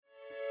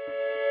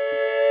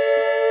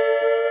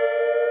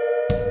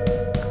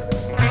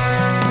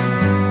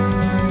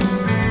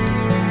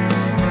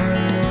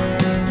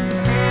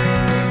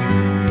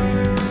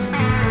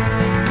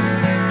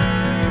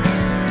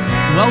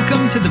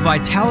Welcome to the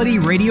Vitality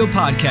Radio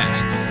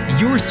Podcast,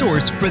 your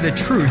source for the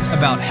truth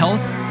about health,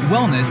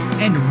 wellness,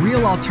 and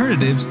real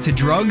alternatives to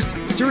drugs,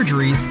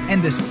 surgeries,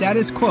 and the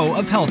status quo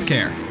of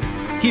healthcare.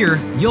 Here,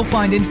 you'll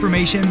find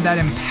information that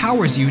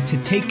empowers you to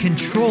take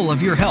control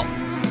of your health.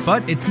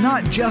 But it's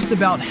not just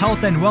about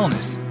health and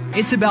wellness.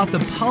 It's about the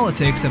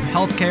politics of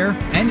healthcare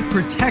and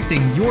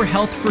protecting your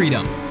health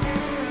freedom.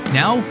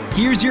 Now,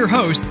 here's your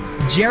host,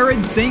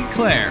 Jared St.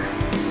 Clair.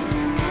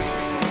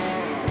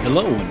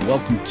 Hello and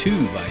welcome to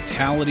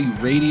Vitality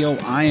Radio.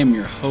 I am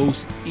your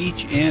host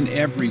each and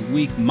every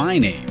week. My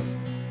name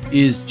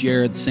is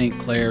Jared St.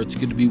 Clair. It's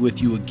good to be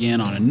with you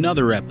again on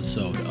another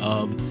episode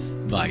of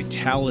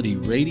Vitality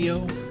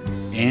Radio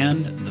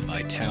and the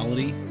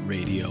Vitality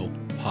Radio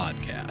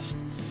Podcast.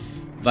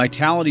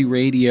 Vitality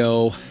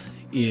Radio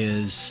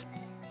is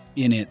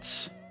in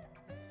its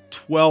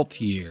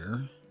 12th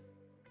year.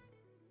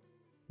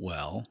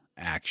 Well,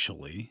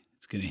 actually,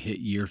 it's going to hit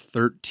year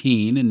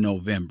 13 in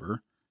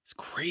November. It's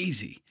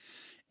crazy.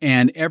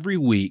 And every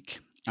week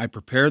I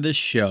prepare this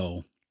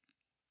show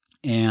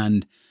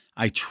and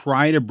I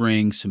try to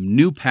bring some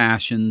new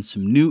passion,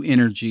 some new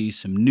energy,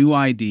 some new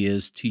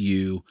ideas to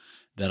you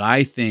that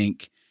I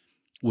think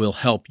will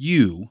help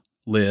you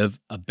live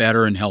a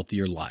better and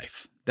healthier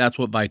life. That's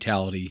what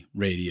Vitality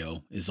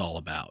Radio is all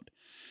about.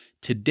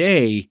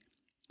 Today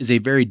is a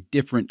very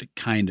different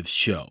kind of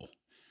show.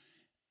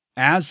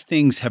 As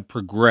things have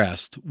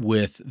progressed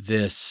with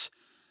this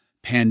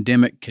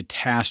pandemic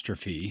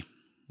catastrophe,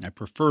 I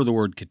prefer the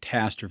word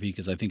catastrophe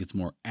because I think it's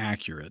more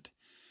accurate.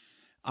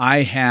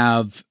 I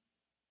have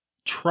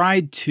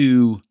tried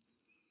to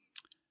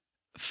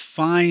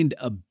find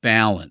a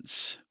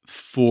balance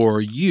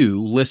for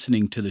you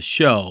listening to the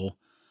show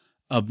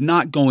of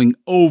not going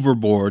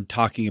overboard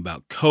talking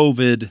about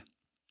COVID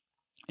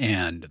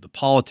and the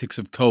politics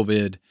of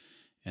COVID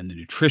and the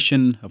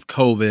nutrition of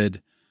COVID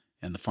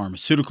and the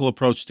pharmaceutical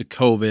approach to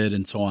COVID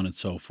and so on and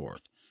so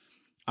forth.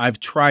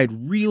 I've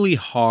tried really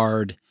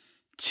hard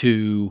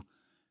to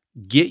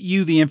get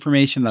you the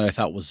information that I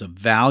thought was of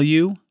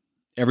value,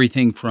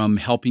 everything from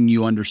helping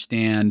you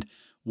understand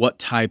what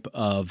type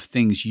of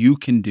things you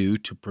can do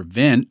to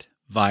prevent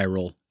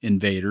viral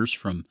invaders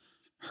from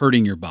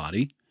hurting your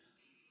body,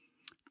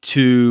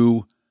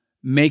 to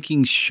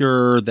making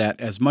sure that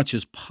as much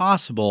as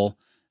possible,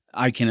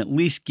 I can at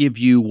least give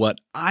you what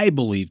I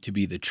believe to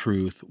be the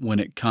truth when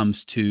it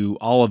comes to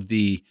all of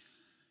the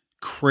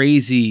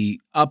crazy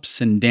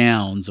ups and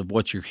downs of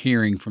what you're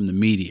hearing from the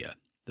media,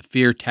 the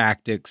fear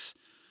tactics,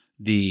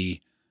 the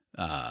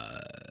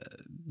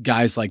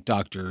guys like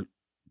Dr.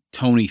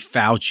 Tony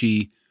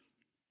Fauci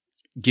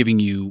giving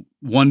you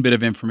one bit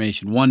of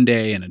information one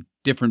day and a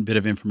different bit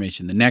of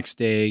information the next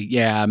day.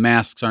 Yeah,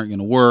 masks aren't going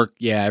to work.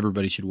 Yeah,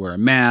 everybody should wear a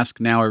mask.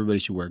 Now everybody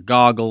should wear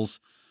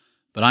goggles,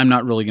 but I'm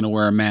not really going to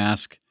wear a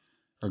mask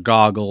or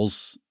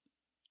goggles.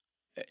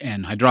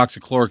 And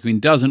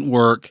hydroxychloroquine doesn't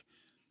work.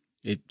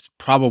 It's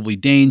probably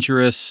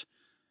dangerous.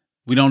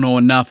 We don't know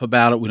enough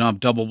about it. We don't have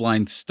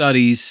double-blind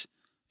studies.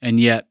 And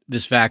yet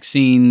this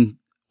vaccine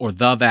or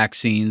the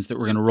vaccines that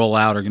we're going to roll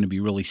out are going to be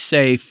really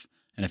safe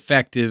and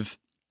effective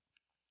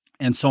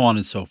and so on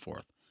and so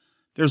forth.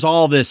 There's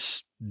all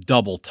this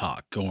double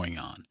talk going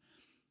on.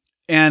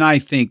 And I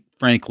think,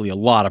 frankly, a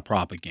lot of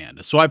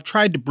propaganda. So I've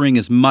tried to bring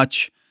as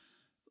much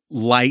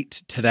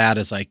light to that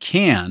as I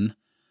can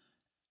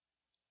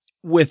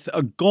with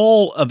a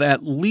goal of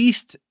at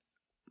least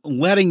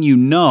letting you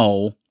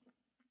know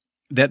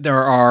that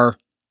there are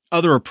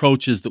other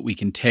approaches that we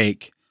can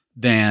take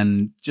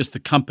than just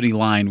the company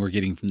line we're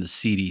getting from the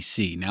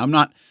CDC. Now, I'm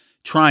not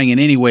trying in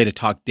any way to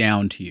talk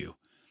down to you.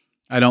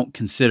 I don't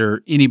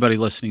consider anybody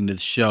listening to the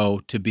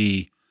show to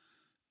be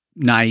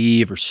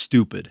naive or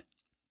stupid.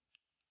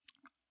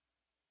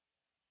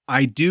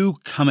 I do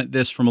come at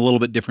this from a little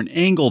bit different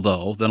angle,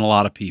 though, than a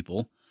lot of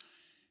people,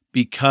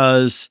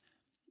 because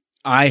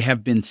I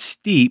have been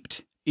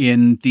steeped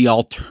in the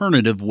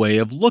alternative way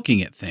of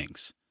looking at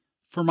things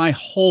for my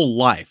whole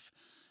life.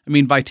 I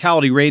mean,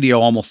 Vitality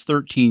Radio, almost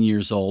 13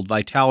 years old.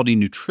 Vitality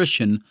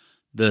Nutrition,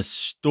 the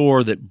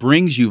store that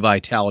brings you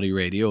Vitality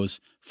Radio,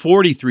 is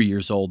 43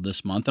 years old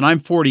this month, and I'm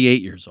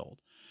 48 years old.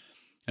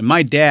 And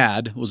my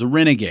dad was a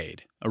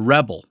renegade, a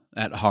rebel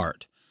at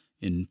heart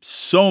in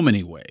so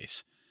many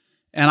ways.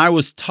 And I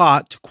was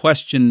taught to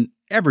question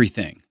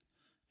everything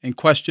and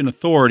question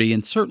authority,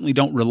 and certainly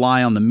don't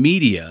rely on the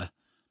media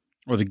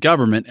or the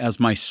government as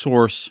my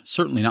source,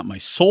 certainly not my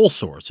sole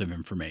source of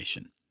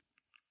information.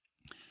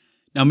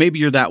 Now, maybe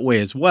you're that way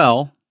as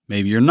well.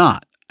 Maybe you're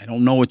not. I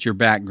don't know what your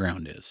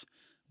background is.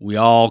 We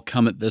all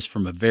come at this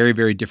from a very,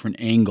 very different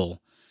angle,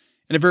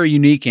 and a very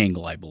unique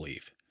angle, I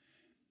believe.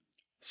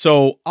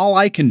 So all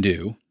I can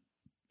do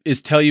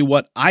is tell you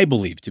what I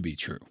believe to be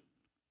true.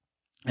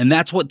 And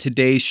that's what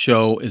today's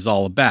show is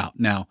all about.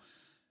 Now,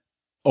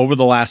 over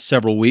the last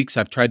several weeks,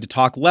 I've tried to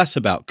talk less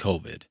about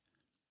COVID.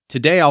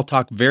 Today, I'll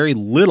talk very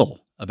little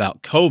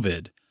about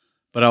COVID,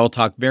 but I will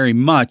talk very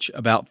much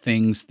about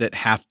things that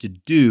have to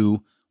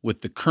do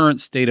with the current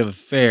state of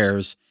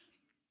affairs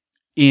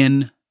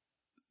in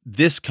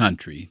this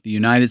country, the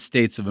United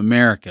States of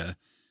America,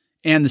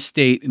 and the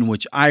state in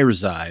which I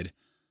reside,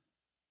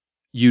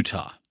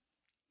 Utah.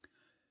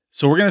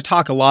 So we're going to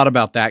talk a lot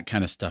about that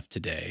kind of stuff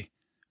today.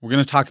 We're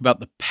going to talk about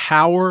the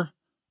power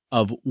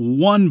of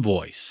one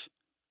voice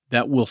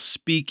that will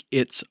speak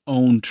its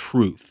own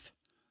truth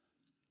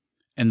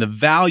and the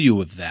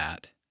value of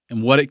that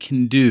and what it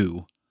can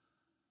do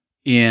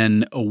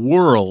in a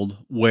world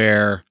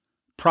where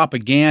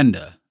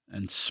propaganda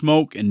and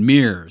smoke and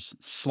mirrors,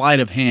 sleight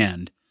of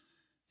hand,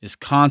 is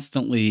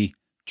constantly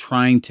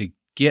trying to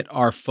get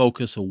our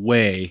focus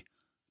away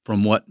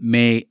from what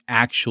may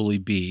actually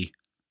be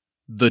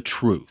the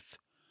truth.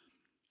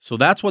 So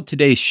that's what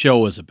today's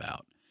show is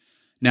about.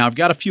 Now, I've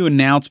got a few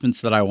announcements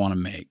that I want to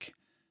make,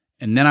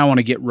 and then I want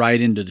to get right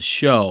into the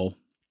show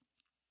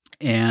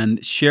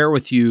and share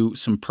with you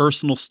some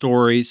personal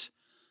stories,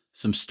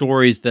 some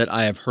stories that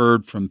I have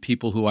heard from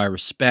people who I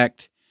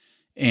respect,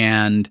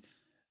 and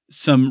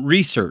some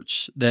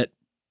research that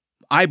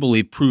I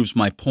believe proves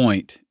my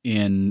point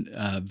in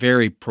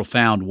very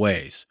profound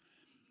ways.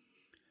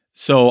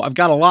 So I've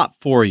got a lot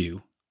for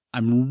you.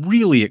 I'm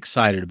really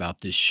excited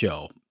about this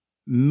show,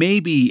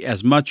 maybe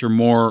as much or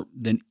more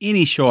than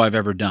any show I've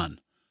ever done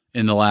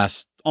in the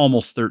last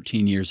almost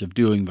 13 years of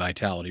doing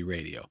Vitality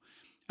Radio.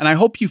 And I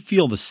hope you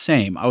feel the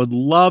same. I would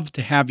love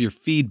to have your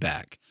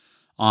feedback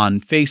on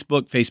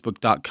Facebook.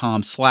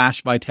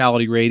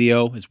 Facebook.com/Vitality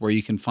Radio is where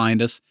you can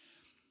find us.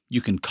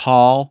 You can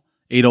call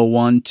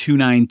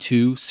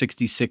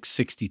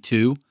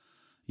 801-292-6662.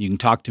 You can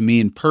talk to me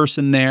in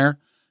person there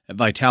at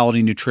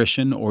Vitality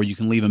Nutrition, or you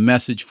can leave a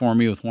message for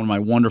me with one of my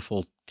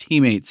wonderful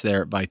teammates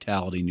there at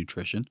Vitality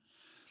Nutrition.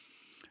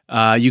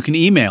 You can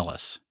email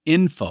us,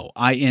 info,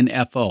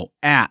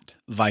 at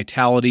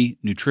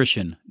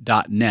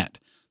vitalitynutrition.net.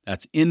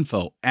 That's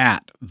info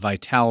at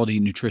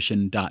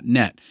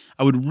vitalitynutrition.net.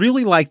 I would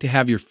really like to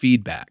have your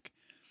feedback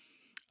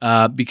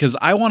because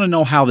I want to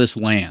know how this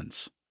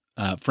lands,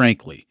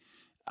 frankly.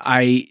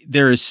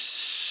 There is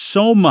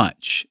so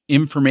much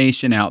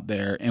information out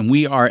there, and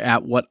we are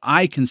at what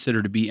I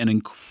consider to be an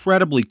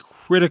incredibly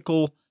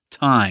critical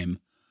time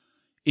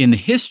in the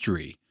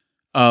history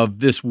of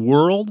this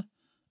world,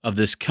 of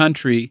this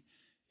country,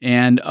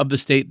 and of the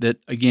state that,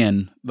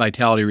 again,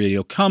 Vitality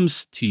Radio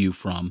comes to you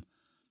from,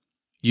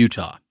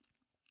 Utah.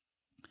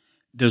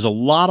 There's a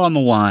lot on the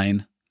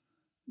line.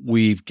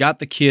 We've got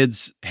the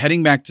kids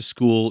heading back to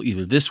school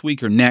either this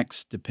week or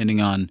next,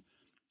 depending on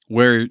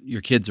where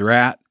your kids are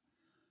at.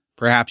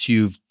 Perhaps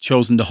you've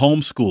chosen to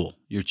homeschool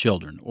your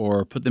children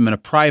or put them in a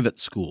private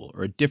school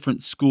or a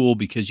different school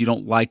because you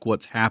don't like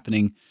what's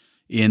happening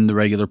in the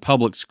regular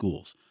public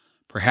schools.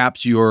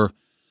 Perhaps you're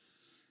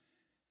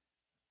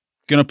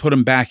going to put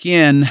them back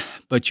in,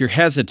 but you're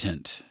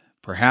hesitant.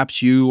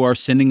 Perhaps you are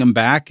sending them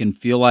back and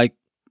feel like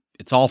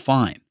it's all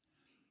fine.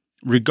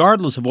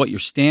 Regardless of what your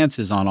stance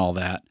is on all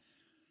that,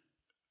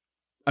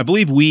 I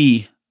believe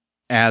we,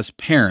 as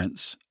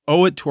parents,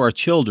 owe it to our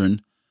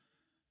children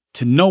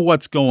to know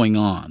what's going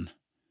on,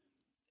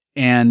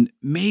 and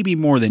maybe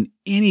more than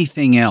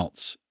anything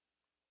else,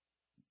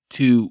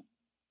 to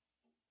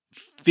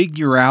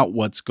figure out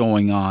what's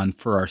going on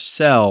for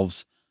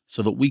ourselves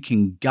so that we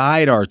can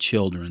guide our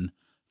children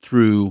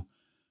through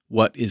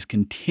what is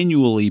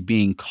continually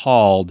being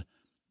called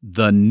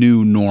the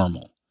new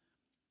normal.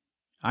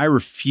 I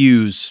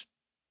refuse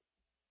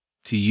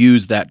to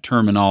use that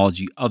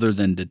terminology other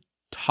than to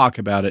talk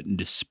about it and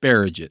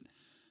disparage it.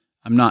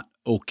 I'm not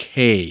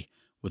okay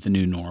with the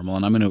new normal,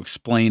 and I'm going to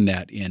explain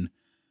that in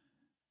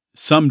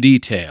some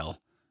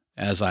detail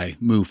as I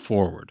move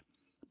forward.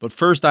 But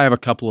first, I have a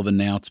couple of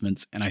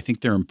announcements, and I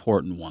think they're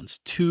important ones.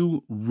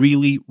 Two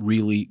really,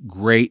 really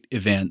great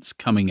events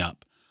coming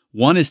up.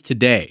 One is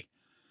today.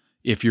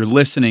 If you're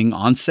listening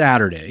on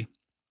Saturday,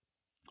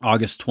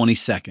 August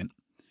 22nd,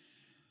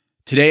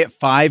 today at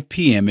 5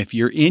 p.m., if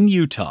you're in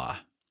Utah,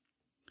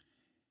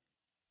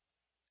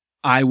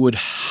 I would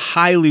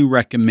highly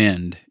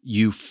recommend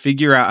you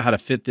figure out how to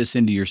fit this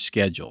into your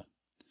schedule.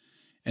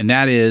 And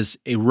that is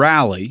a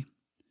rally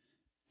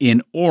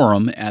in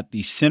Orem at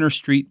the Center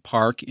Street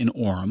Park in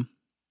Orem,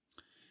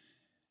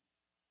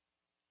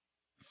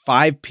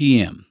 5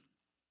 p.m.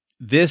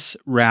 This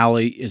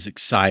rally is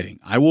exciting.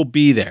 I will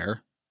be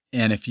there,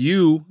 and if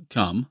you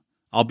come,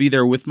 I'll be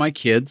there with my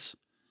kids.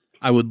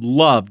 I would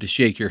love to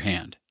shake your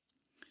hand.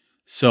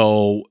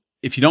 So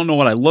if you don't know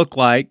what I look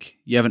like,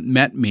 you haven't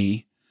met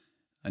me,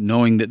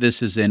 knowing that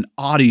this is an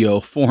audio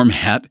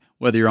format,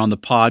 whether you're on the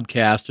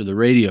podcast or the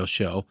radio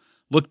show,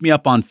 look me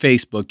up on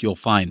Facebook, you'll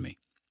find me.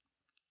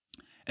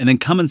 And then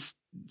come and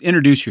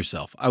introduce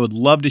yourself. I would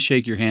love to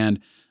shake your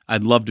hand.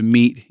 I'd love to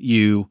meet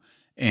you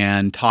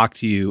and talk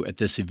to you at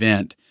this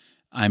event.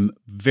 I'm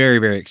very,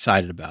 very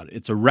excited about it.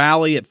 It's a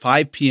rally at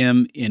 5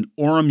 p.m. in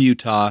Orem,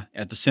 Utah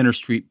at the Center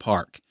Street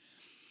Park.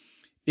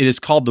 It is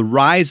called the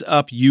Rise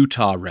Up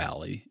Utah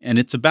Rally, and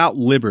it's about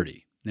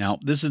liberty. Now,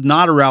 this is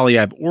not a rally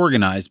I've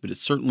organized, but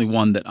it's certainly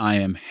one that I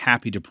am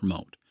happy to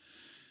promote.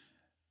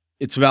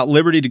 It's about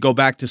liberty to go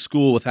back to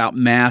school without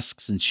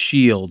masks and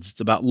shields. It's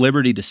about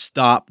liberty to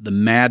stop the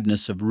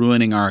madness of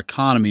ruining our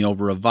economy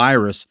over a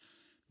virus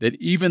that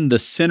even the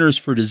Centers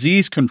for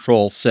Disease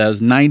Control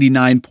says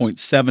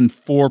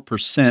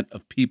 99.74%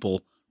 of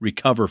people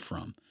recover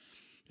from.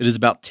 It is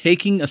about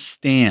taking a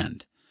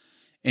stand,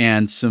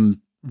 and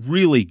some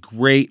really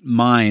great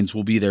minds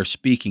will be there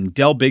speaking.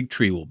 Del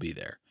Bigtree will be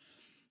there.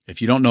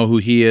 If you don't know who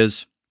he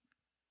is,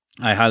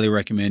 I highly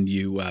recommend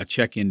you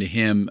check into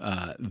him.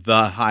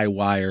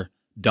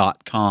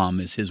 TheHighWire.com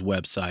is his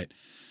website.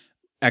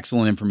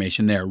 Excellent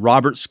information there.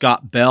 Robert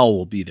Scott Bell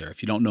will be there.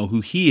 If you don't know who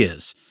he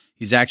is,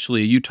 he's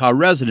actually a Utah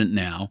resident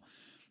now,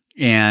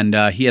 and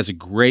he has a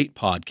great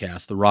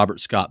podcast, The Robert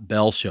Scott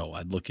Bell Show.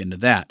 I'd look into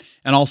that.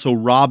 And also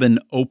Robin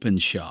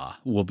Openshaw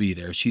will be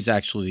there. She's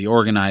actually the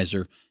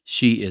organizer.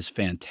 She is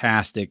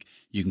fantastic.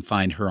 You can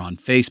find her on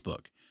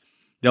Facebook.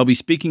 They'll be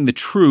speaking the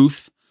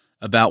truth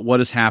about what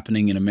is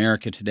happening in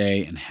America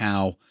today and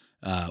how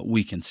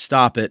we can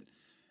stop it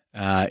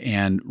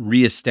and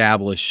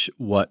reestablish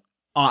what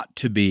ought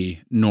to be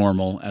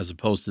normal as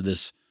opposed to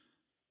this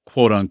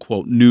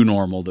quote-unquote new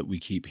normal that we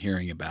keep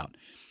hearing about.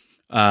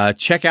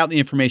 Check out the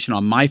information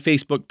on my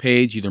Facebook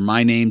page, either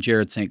my name,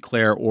 Jared St.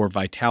 Clair, or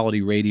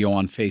Vitality Radio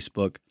on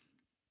Facebook.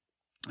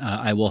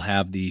 I will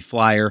have the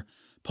flyer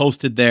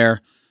posted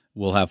there.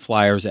 We'll have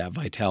flyers at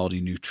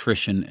Vitality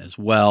Nutrition as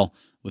well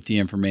with the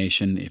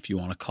information if you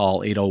want to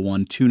call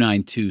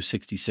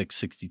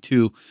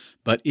 801-292-6662.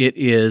 But it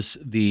is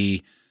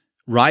the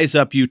Rise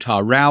Up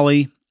Utah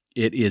Rally.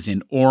 It is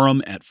in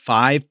Orem at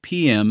 5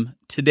 p.m.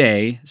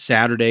 today,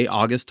 Saturday,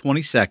 August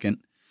 22nd.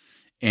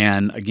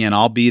 And again,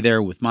 I'll be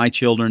there with my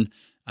children.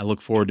 I look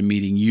forward to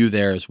meeting you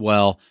there as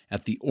well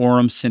at the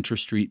Orem Center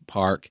Street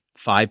Park,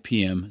 5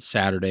 p.m.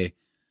 Saturday,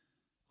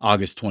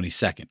 August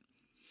 22nd.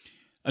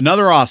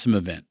 Another awesome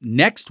event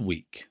next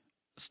week,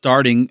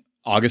 starting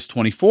August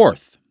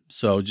 24th,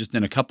 so just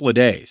in a couple of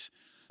days.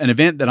 An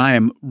event that I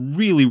am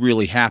really,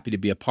 really happy to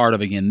be a part of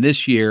again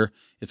this year.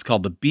 It's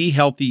called the Be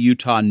Healthy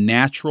Utah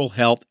Natural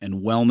Health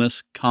and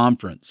Wellness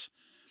Conference.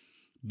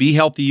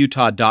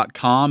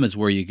 BeHealthyUtah.com is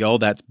where you go.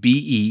 That's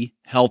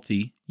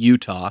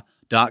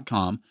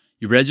BeHealthyUtah.com.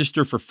 You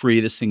register for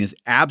free. This thing is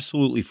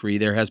absolutely free.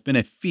 There has been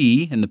a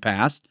fee in the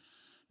past,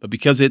 but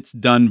because it's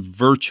done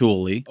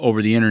virtually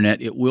over the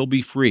internet, it will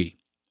be free.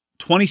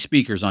 20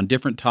 speakers on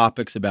different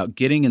topics about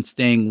getting and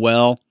staying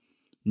well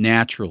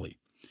naturally.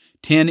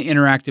 10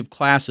 interactive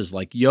classes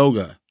like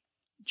yoga,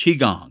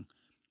 qigong,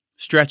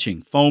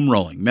 stretching, foam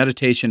rolling,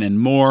 meditation, and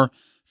more.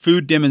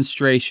 Food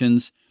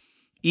demonstrations.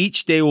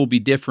 Each day will be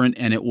different,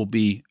 and it will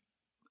be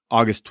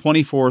August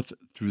 24th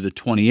through the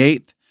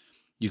 28th.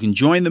 You can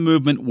join the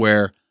movement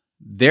where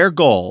their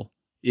goal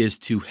is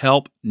to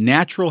help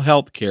natural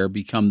health care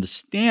become the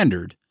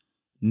standard,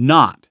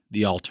 not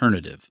the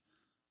alternative.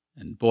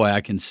 And boy,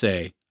 I can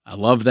say I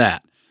love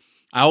that.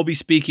 I will be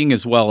speaking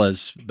as well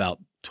as about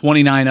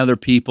 29 other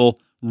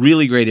people.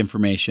 Really great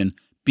information.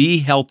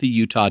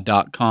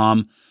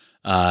 BeHealthyUtah.com.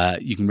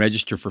 You can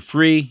register for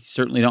free. You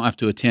certainly don't have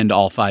to attend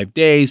all 5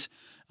 days,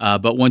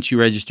 but once you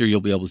register,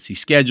 you'll be able to see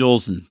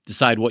schedules and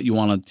decide what you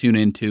want to tune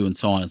into and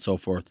so on and so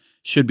forth.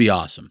 Should be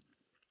awesome.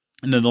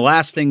 And then the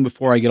last thing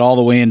before I get all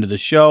the way into the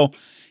show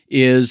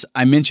is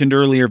I mentioned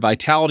earlier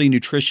Vitality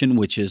Nutrition,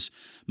 which is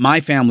my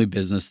family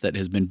business that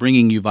has been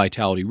bringing you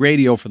Vitality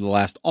Radio for the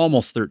last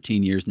almost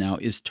 13 years now,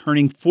 is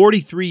turning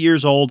 43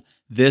 years old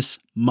this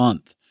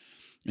month.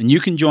 And you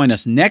can join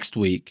us next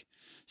week,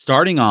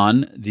 starting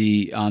on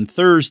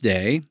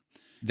Thursday.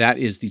 That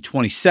is the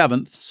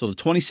 27th. So the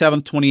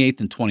 27th, 28th,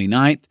 and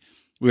 29th,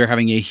 we are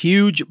having a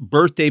huge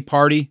birthday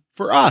party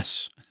for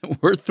us.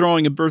 We're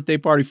throwing a birthday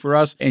party for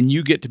us, and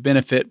you get to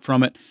benefit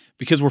from it.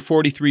 Because we're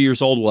 43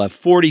 years old, we'll have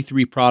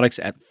 43 products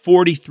at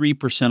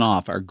 43%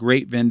 off. Our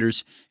great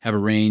vendors have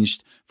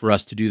arranged for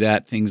us to do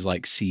that. Things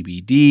like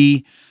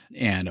CBD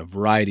and a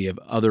variety of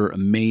other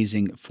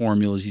amazing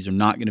formulas. These are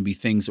not going to be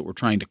things that we're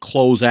trying to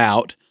close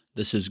out.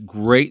 This is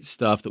great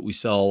stuff that we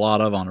sell a lot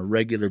of on a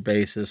regular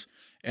basis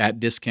at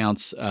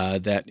discounts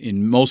that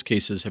in most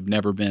cases have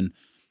never been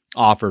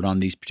offered on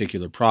these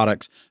particular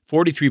products.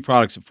 43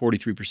 products at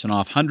 43%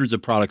 off, hundreds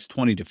of products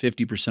 20 to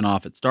 50%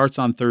 off. It starts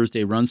on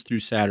Thursday, runs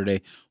through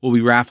Saturday. We'll be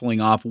raffling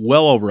off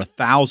well over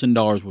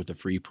 $1,000 worth of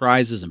free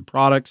prizes and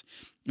products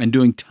and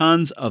doing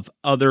tons of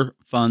other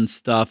fun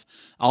stuff.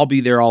 I'll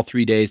be there all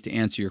 3 days to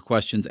answer your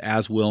questions,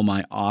 as will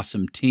my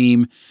awesome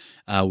team.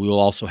 We will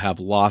also have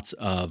lots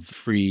of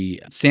free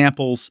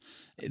samples.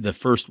 The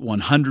first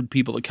 100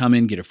 people that come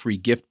in get a free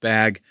gift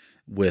bag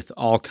with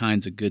all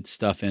kinds of good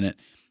stuff in it.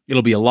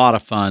 It'll be a lot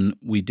of fun.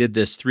 We did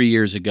this 3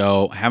 years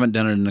ago. I haven't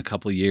done it in a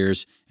couple of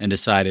years and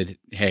decided,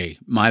 hey,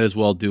 might as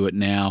well do it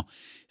now.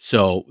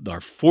 So our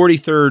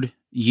 43rd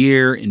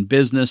year in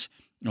business,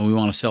 and we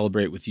want to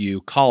celebrate with you.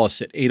 Call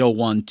us at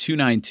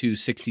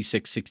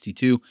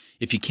 801-292-6662.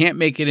 If you can't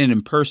make it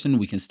in person,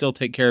 we can still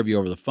take care of you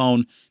over the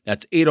phone.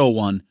 That's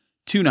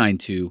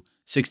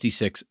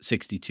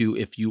 801-292-6662.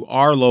 If you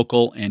are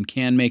local and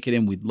can make it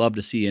in, we'd love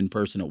to see you in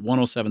person at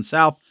 107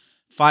 South,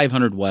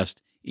 500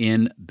 West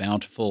in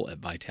Bountiful at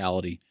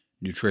Vitality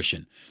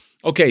Nutrition.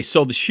 Okay,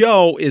 so the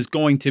show is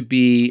going to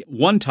be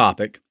one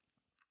topic.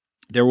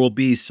 There will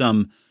be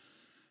some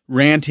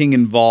ranting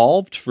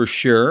involved for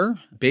sure.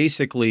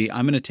 Basically,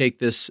 I'm going to take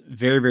this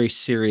very, very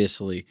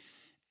seriously.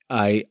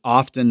 I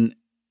often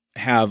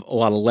have a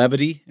lot of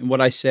levity in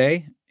what I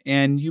say,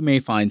 and you may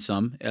find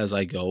some as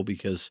I go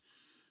because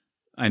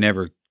I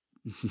never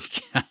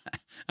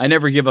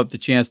give up the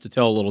chance to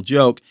tell a little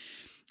joke.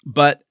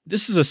 But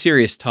this is a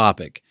serious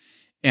topic,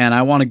 and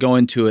I want to go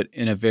into it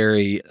in a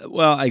very,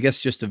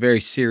 just a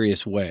very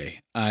serious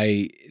way.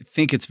 I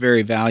think it's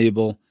very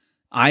valuable.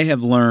 I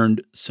have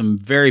learned some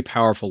very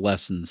powerful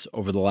lessons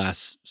over the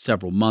last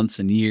several months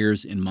and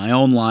years in my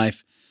own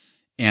life,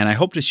 and I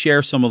hope to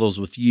share some of those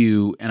with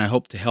you, and I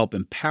hope to help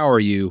empower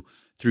you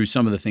through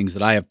some of the things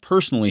that I have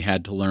personally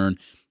had to learn.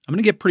 I'm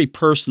going to get pretty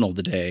personal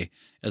today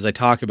as I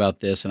talk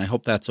about this, and I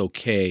hope that's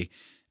okay.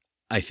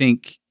 I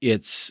think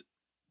it's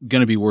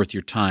going to be worth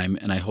your time,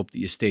 and I hope that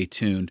you stay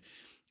tuned.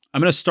 I'm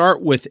going to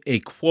start with a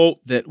quote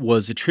that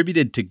was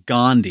attributed to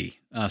Gandhi.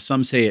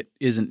 Some say it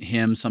isn't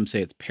him, some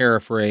say it's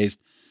paraphrased.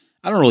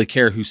 I don't really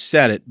care who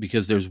said it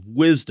because there's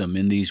wisdom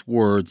in these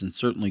words, and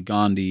certainly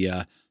Gandhi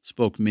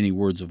spoke many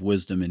words of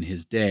wisdom in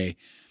his day.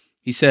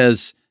 He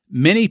says,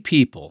 "Many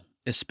people,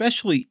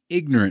 especially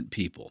ignorant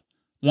people,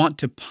 want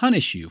to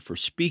punish you for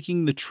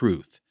speaking the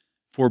truth,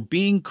 for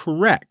being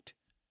correct,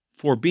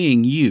 for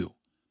being you.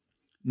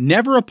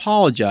 Never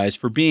apologize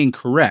for being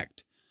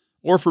correct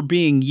or for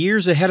being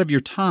years ahead of your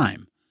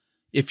time.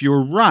 If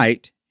you're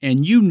right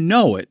and you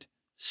know it,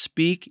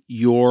 speak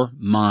your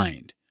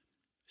mind.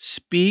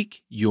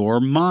 Speak your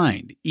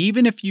mind.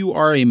 Even if you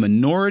are a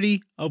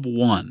minority of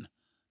one,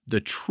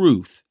 the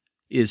truth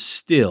is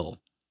still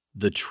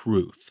the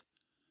truth."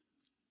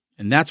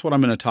 And that's what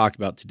I'm going to talk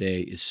about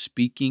today, is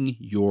speaking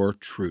your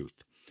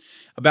truth.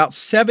 About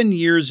 7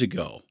 years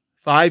ago,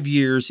 5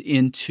 years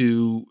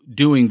into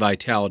doing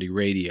Vitality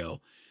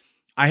Radio,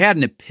 I had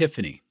an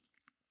epiphany.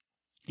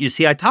 You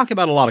see, I talk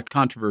about a lot of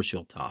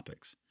controversial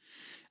topics.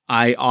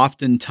 I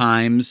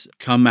oftentimes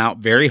come out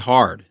very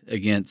hard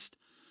against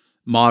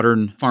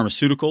modern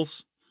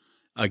pharmaceuticals,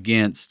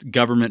 against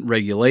government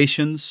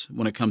regulations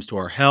when it comes to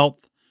our health,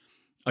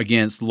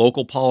 against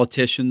local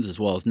politicians as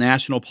well as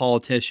national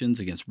politicians,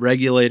 against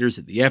regulators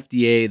at the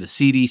FDA, the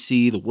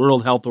CDC, the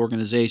World Health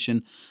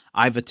Organization.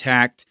 I've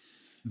attacked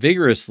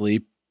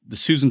vigorously the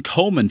Susan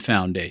Komen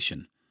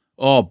Foundation.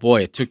 Oh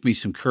boy, it took me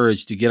some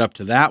courage to get up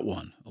to that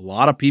one. A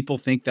lot of people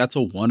think that's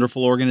a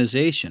wonderful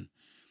organization,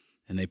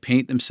 and they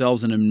paint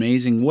themselves in an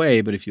amazing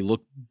way, but if you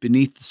look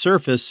beneath the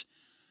surface,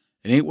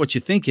 it ain't what you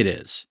think it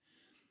is.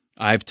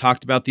 I've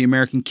talked about the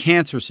American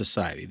Cancer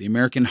Society, the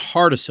American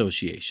Heart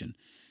Association,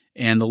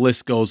 and the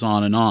list goes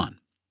on and on.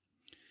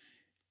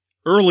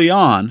 Early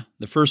on,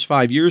 the first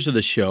 5 years of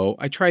the show,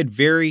 I tried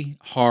very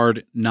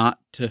hard not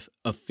to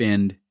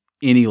offend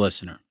any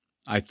listener.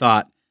 I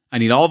thought, I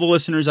need all the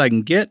listeners I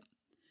can get.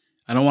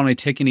 I don't want to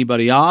take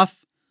anybody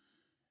off.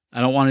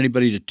 I don't want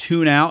anybody to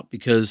tune out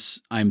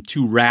because I'm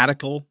too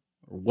radical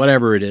or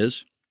whatever it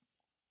is.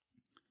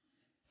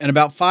 And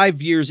about 5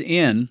 years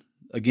in,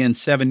 again,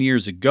 7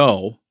 years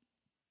ago,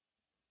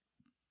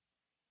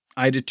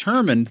 I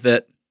determined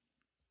that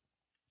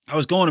I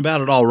was going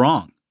about it all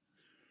wrong.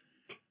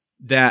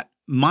 That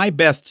my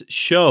best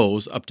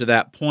shows up to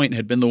that point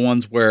had been the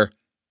ones where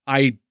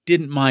I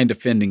didn't mind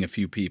offending a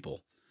few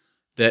people.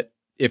 That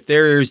if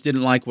their ears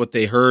didn't like what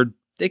they heard,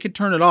 they could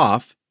turn it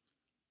off,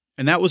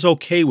 and that was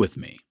okay with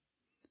me.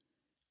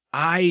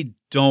 I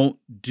don't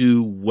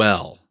do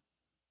well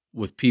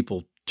with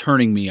people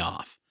turning me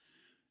off.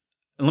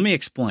 And let me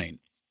explain.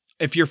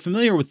 If you're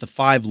familiar with the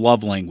 5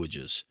 love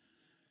languages,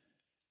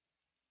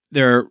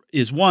 there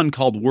is one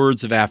called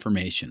words of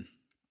affirmation.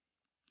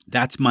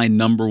 That's my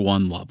number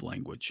 1 love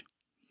language.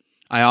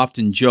 I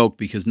often joke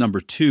because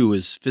number 2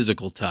 is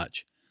physical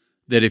touch.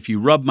 That if you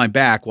rub my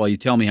back while you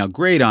tell me how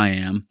great I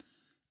am,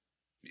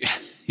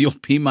 you'll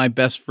be my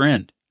best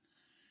friend.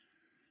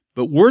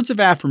 But words of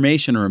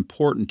affirmation are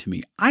important to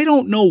me. I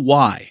don't know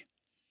why.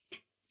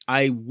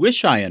 I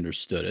wish I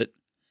understood it.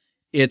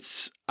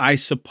 It's, I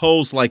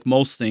suppose, like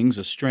most things,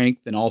 a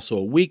strength and also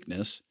a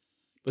weakness.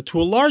 But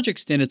to a large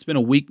extent, it's been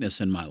a weakness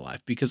in my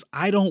life because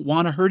I don't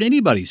want to hurt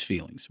anybody's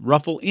feelings,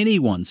 ruffle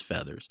anyone's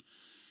feathers.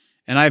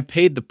 And I've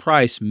paid the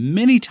price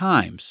many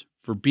times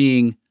for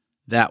being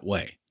that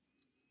way.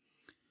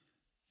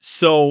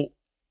 So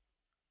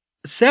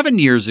 7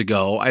 years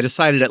ago, I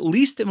decided, at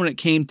least when it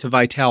came to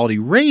Vitality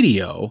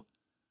Radio,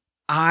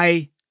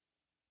 to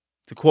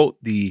quote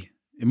the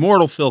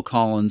immortal Phil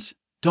Collins,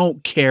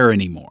 don't care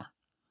anymore.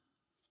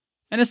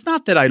 And it's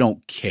not that I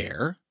don't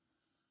care.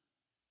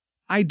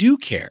 I do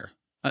care.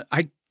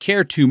 I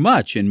care too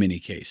much in many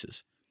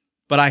cases.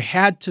 But I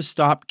had to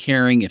stop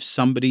caring if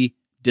somebody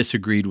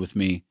disagreed with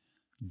me,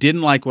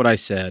 didn't like what I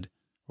said,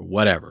 or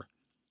whatever.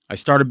 I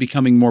started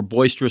becoming more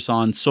boisterous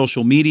on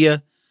social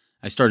media.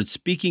 I started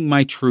speaking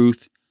my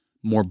truth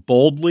more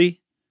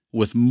boldly,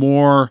 with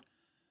more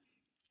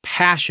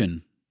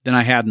passion than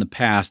I had in the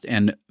past,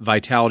 and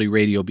Vitality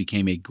Radio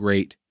became a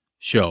great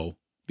show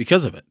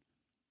because of it.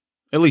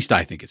 At least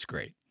I think it's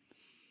great.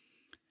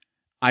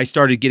 I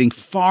started getting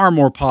far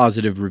more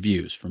positive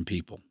reviews from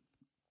people.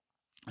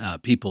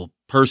 People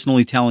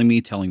personally telling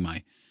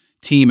my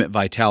team at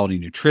Vitality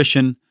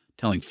Nutrition,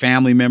 telling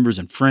family members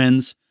and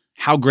friends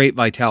how great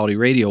Vitality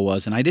Radio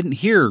was, and I didn't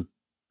hear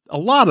a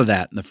lot of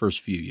that in the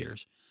first few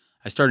years.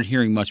 I started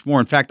hearing much more.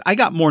 In fact, I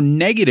got more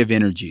negative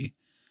energy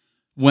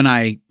when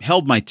I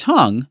held my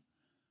tongue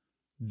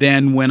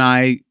than when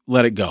I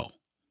let it go.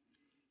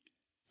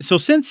 So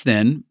since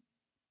then,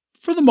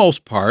 for the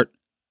most part,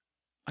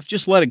 I've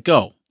just let it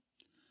go.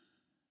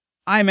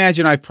 I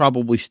imagine I've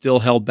probably still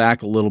held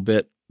back a little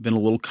bit, been a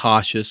little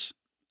cautious.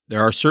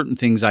 There are certain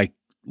things I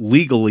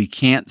legally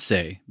can't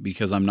say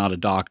because I'm not a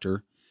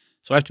doctor,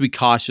 so I have to be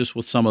cautious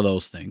with some of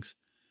those things.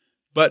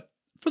 But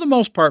for the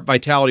most part,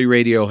 Vitality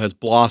Radio has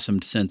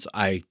blossomed since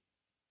I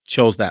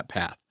chose that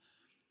path.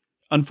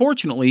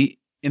 Unfortunately,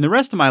 in the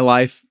rest of my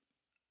life,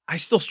 I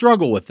still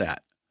struggle with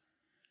that.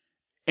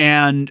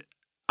 And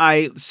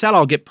I said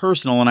I'll get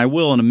personal, and I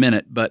will in a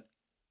minute, but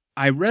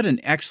I read an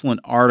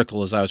excellent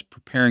article as I was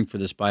preparing for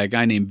this by a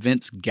guy named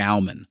Vince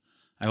Gauman.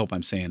 I hope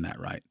I'm saying that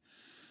right.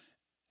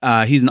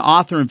 He's an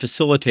author and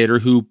facilitator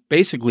who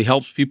basically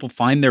helps people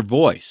find their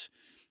voice.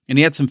 And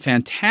he had some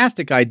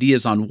fantastic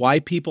ideas on why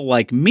people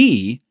like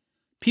me,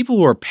 people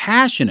who are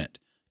passionate,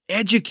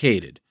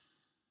 educated,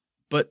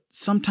 but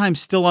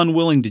sometimes still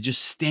unwilling to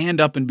just stand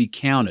up and be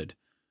counted,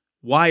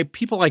 why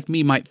people like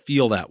me might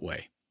feel that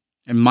way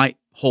and might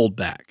hold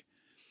back.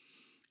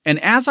 And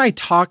as I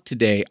talk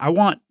today, I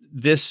want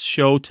this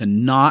show to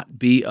not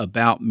be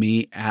about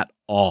me at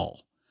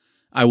all.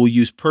 I will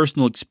use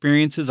personal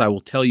experiences. I will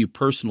tell you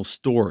personal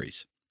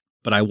stories.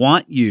 But I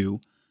want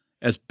you,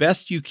 as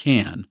best you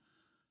can,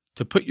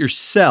 to put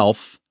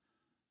yourself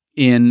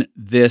in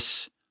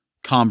this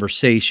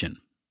conversation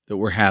that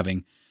we're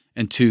having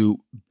and to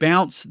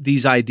bounce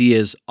these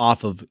ideas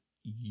off of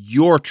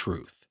your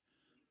truth.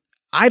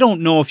 I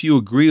don't know if you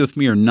agree with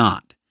me or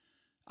not.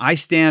 I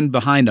stand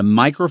behind a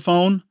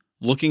microphone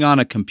looking on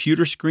a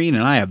computer screen,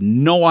 and I have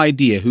no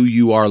idea who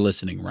you are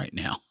listening right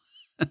now.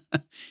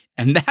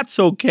 And that's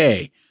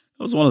okay.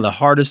 That was one of the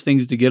hardest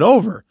things to get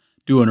over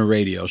doing a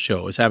radio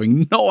show, is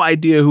having no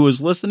idea who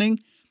was listening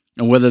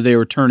and whether they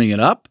were turning it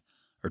up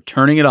or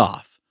turning it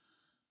off.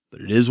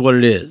 But it is what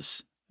it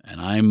is,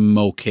 and I'm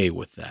okay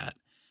with that.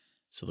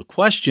 So the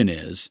question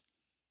is,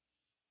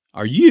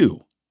 are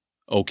you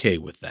okay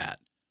with that?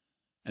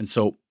 And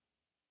so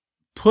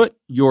put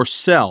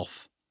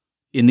yourself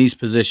in these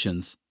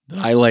positions that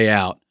I lay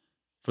out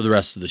for the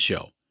rest of the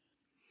show.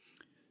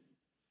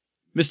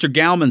 Mr.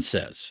 Gauman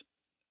says,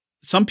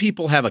 some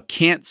people have a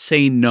can't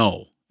say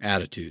no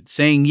attitude.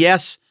 Saying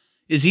yes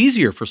is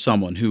easier for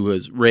someone who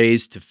is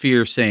raised to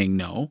fear saying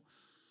no.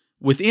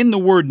 Within the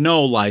word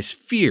no lies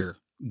fear,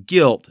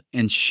 guilt,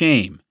 and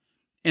shame,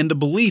 and the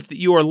belief that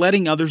you are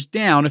letting others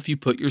down if you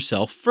put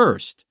yourself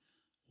first.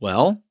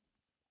 Well,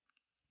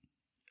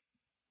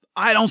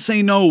 I don't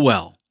say no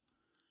well.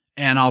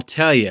 And I'll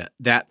tell you,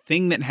 that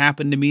thing that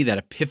happened to me, that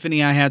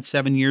epiphany I had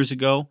 7 years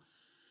ago,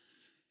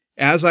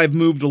 as I've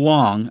moved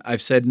along,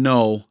 I've said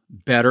no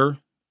better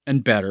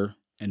and better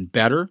and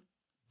better,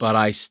 but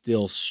I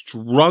still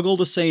struggle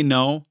to say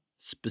no,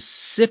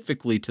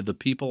 specifically to the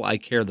people I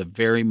care the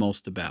very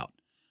most about.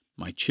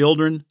 My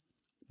children,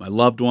 my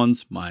loved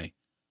ones, my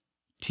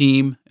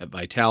team at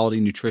Vitality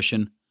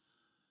Nutrition,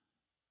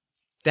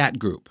 that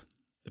group,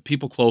 the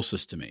people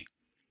closest to me.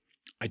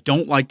 I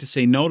don't like to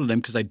say no to them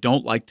because I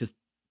don't like to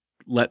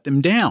let them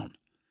down.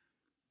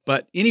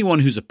 But anyone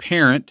who's a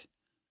parent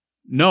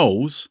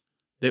knows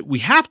that we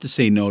have to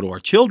say no to our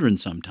children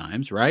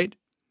sometimes, right?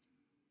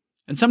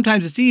 And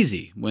sometimes it's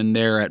easy when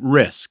they're at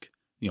risk,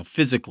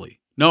 physically.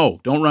 No,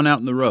 don't run out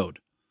in the road.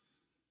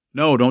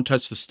 No, don't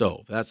touch the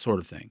stove, that sort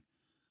of thing.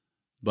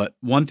 But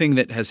one thing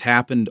that has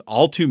happened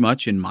all too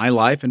much in my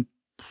life, and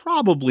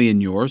probably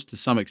in yours to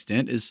some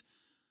extent, is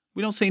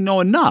we don't say no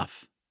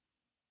enough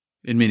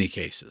in many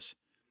cases.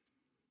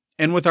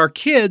 And with our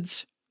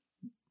kids,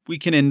 we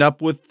can end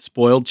up with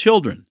spoiled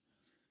children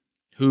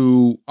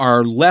who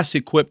are less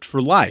equipped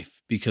for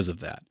life because of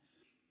that.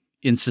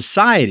 In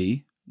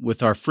society,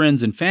 with our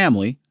friends and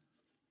family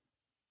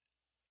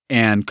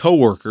and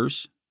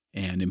coworkers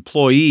and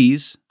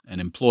employees and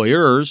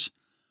employers,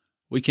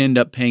 we can end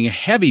up paying a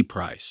heavy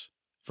price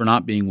for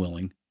not being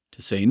willing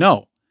to say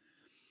no.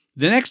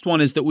 The next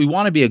one is that we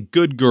want to be a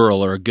good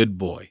girl or a good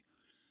boy.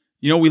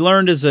 We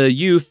learned as a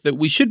youth that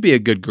we should be a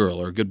good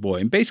girl or a good boy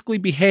and basically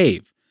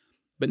behave.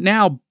 But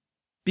now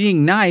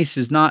being nice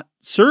is not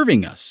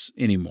serving us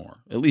anymore,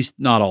 at least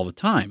not all the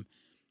time.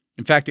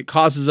 In fact, it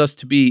causes us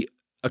to be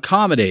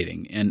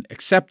accommodating and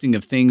accepting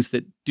of things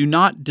that do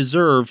not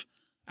deserve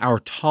our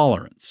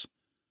tolerance.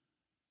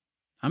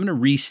 I'm going to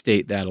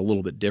restate that a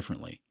little bit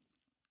differently.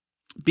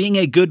 Being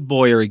a good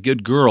boy or a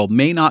good girl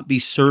may not be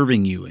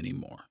serving you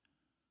anymore.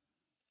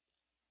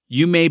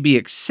 You may be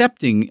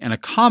accepting and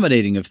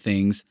accommodating of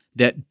things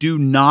that do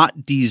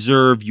not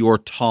deserve your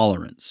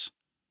tolerance.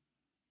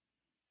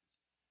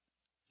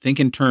 Think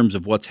in terms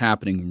of what's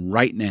happening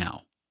right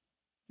now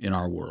in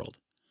our world.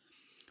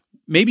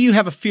 Maybe you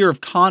have a fear of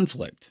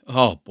conflict.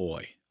 Oh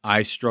boy,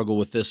 I struggle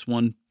with this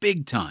one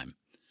big time.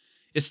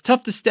 It's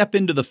tough to step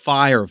into the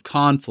fire of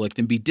conflict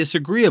and be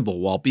disagreeable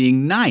while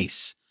being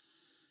nice.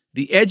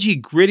 The edgy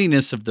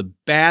grittiness of the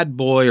bad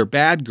boy or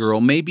bad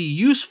girl may be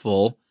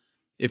useful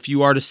if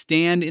you are to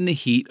stand in the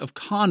heat of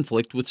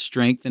conflict with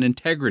strength and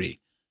integrity,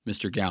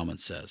 Mr. Gauman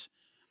says.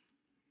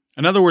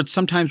 In other words,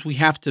 sometimes we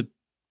have to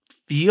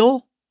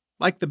feel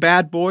like the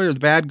bad boy or the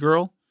bad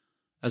girl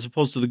as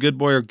opposed to the good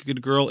boy or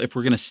good girl if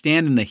we're going to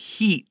stand in the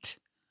heat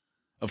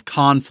of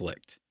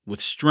conflict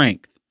with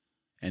strength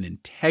and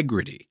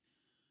integrity.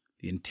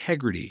 The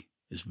integrity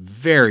is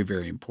very,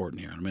 very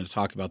important here. I'm going to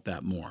talk about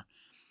that more.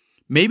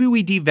 Maybe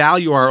we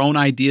devalue our own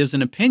ideas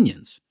and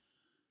opinions,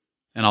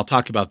 and I'll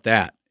talk about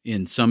that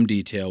in some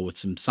detail with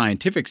some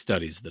scientific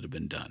studies that have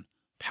been done.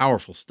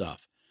 Powerful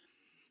stuff.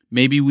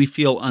 Maybe we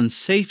feel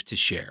unsafe to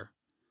share,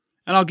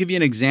 and I'll give you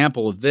an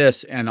example of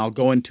this, and I'll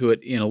go into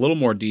it in a little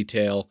more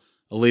detail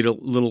a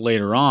little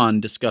later on,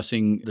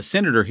 discussing the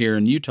senator here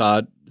in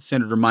Utah,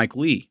 Senator Mike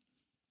Lee,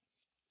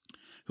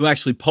 who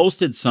actually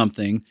posted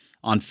something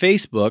on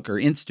Facebook or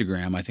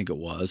Instagram, I think it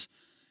was,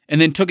 and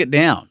then took it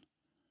down.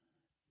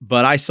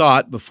 But I saw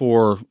it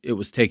before it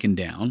was taken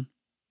down,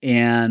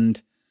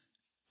 and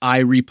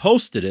I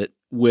reposted it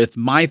with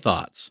my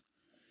thoughts.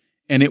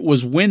 And it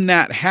was when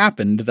that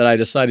happened that I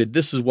decided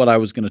this is what I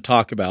was going to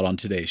talk about on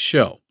today's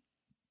show.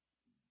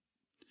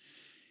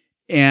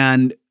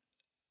 And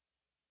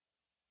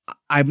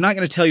I'm not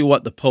going to tell you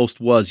what the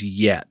post was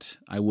yet.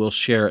 I will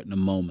share it in a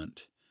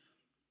moment.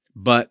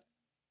 But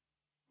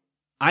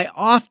I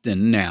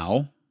often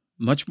now,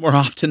 much more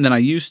often than I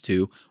used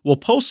to, will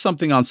post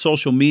something on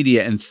social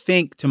media and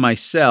think to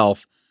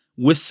myself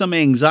with some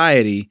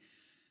anxiety,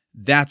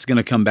 that's going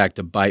to come back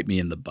to bite me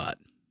in the butt,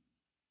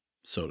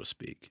 so to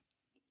speak.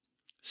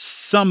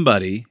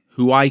 Somebody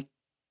who I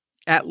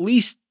at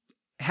least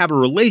have a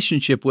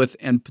relationship with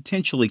and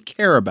potentially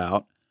care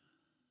about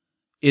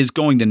is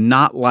going to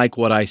not like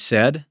what I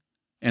said,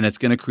 and it's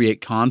going to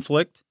create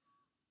conflict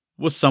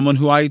with someone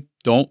who I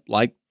don't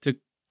like to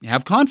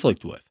have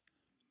conflict with.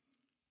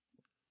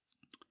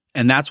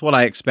 And that's what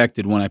I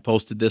expected when I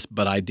posted this,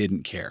 but I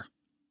didn't care.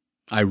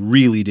 I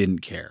really didn't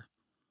care.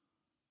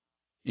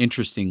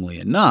 Interestingly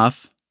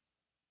enough,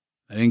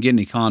 I didn't get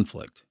any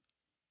conflict,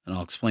 and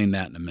I'll explain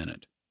that in a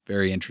minute.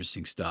 Very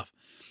interesting stuff.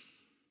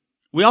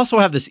 We also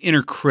have this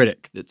inner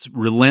critic that's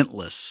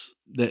relentless,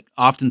 that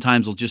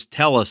oftentimes will just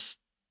tell us,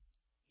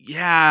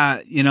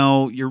 yeah,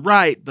 you're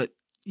right, but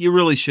you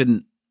really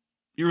shouldn't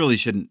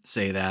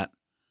say that.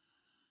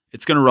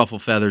 It's going to ruffle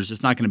feathers.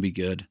 It's not going to be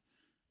good.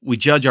 We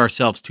judge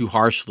ourselves too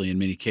harshly in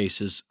many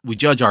cases. We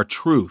judge our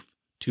truth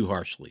too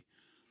harshly.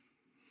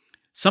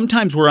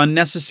 Sometimes we're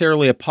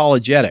unnecessarily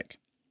apologetic.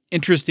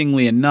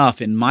 Interestingly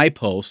enough, in my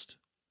post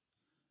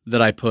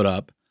that I put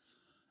up,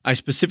 I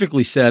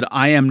specifically said,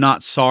 I am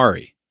not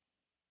sorry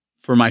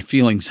for my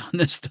feelings on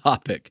this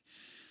topic,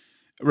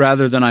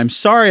 rather than I'm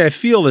sorry I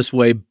feel this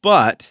way,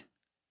 but,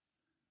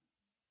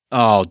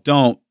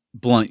 don't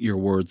blunt your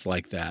words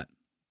like that.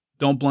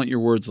 Don't blunt your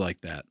words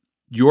like that.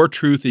 Your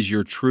truth is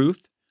your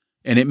truth.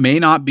 And it may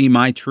not be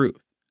my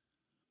truth.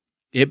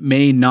 It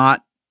may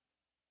not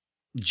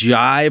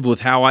jive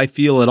with how I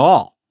feel at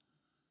all.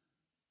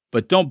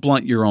 But don't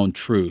blunt your own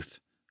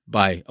truth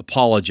by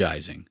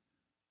apologizing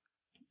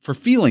for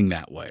feeling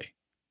that way.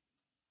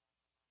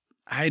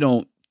 I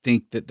don't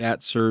think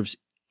that serves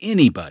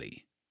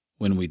anybody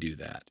when we do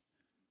that.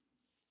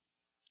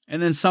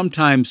 And then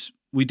sometimes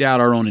we doubt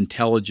our own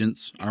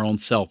intelligence, our own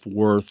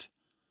self-worth,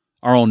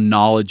 our own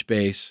knowledge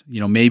base.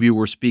 Maybe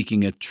we're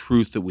speaking a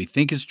truth that we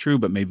think is true,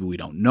 but maybe we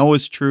don't know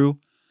is true.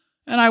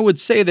 And I would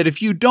say that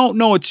if you don't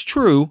know it's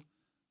true,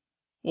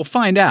 we'll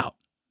find out.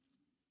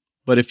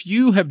 But if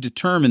you have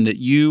determined that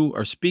you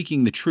are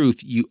speaking the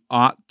truth, you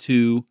ought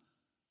to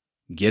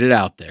get it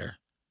out there.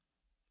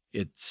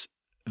 It's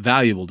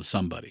valuable to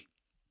somebody.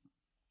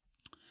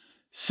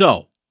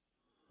 So,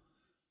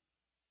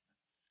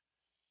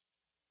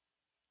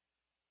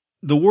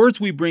 the words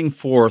we bring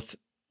forth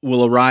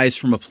will arise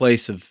from a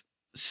place of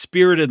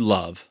spirited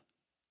love,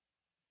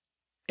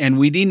 and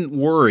we needn't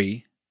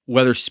worry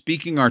whether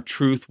speaking our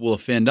truth will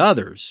offend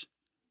others.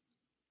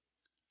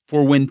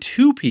 For when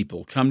two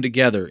people come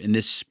together in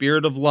this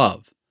spirit of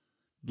love,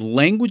 the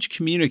language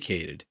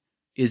communicated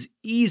is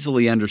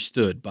easily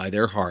understood by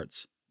their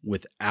hearts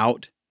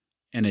without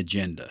an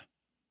agenda.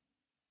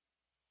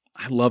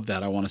 I love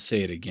that. I want to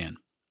say it again.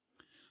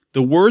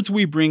 The words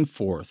we bring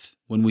forth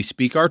when we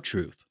speak our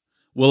truth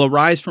will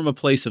arise from a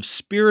place of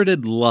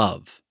spirited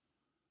love.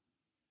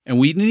 And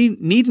we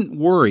needn't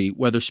worry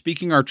whether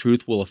speaking our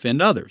truth will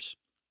offend others.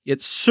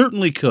 It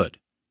certainly could.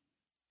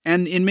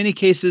 And in many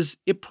cases,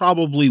 it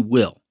probably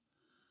will.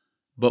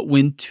 But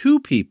when two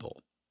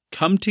people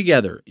come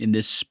together in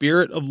this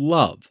spirit of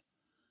love,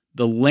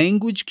 the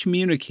language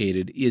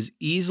communicated is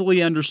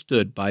easily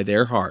understood by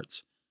their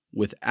hearts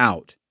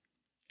without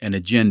an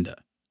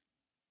agenda.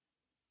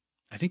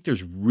 I think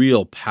there's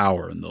real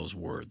power in those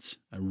words.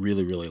 I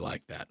really, really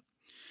like that.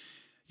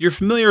 You're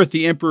familiar with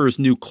The Emperor's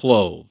New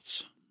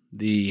Clothes,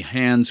 the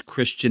Hans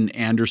Christian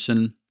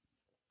Andersen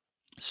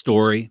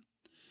story,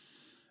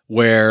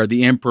 where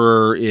the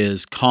emperor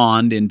is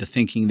conned into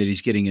thinking that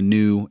he's getting a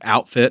new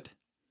outfit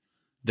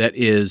that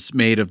is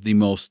made of the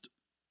most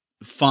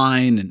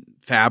fine and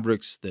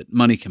fabrics that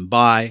money can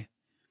buy.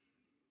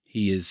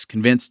 He is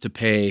convinced to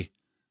pay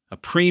a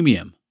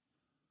premium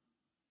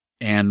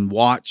and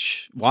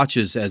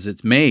watches as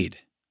it's made,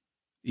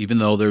 even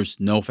though there's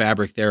no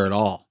fabric there at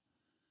all.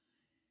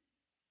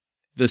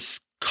 This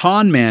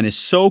con man is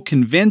so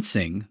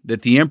convincing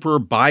that the emperor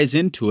buys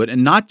into it,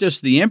 and not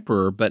just the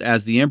emperor, but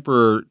as the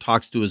emperor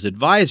talks to his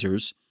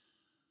advisors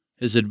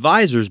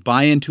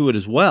buy into it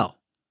as well.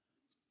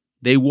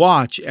 They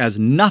watch as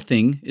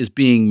nothing is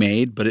being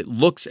made, but it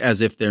looks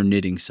as if they're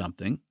knitting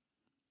something.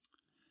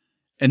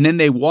 And then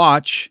they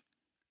watch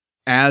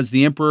as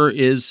the emperor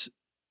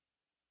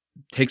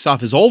takes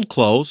off his old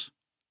clothes,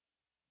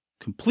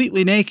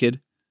 completely naked,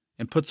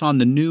 and puts on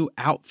the new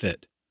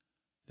outfit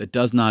that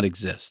does not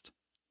exist.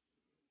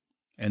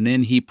 And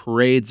then he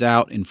parades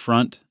out in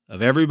front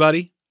of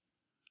everybody,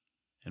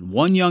 and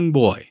one young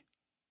boy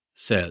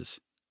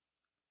says,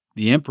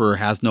 "The emperor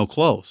has no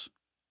clothes."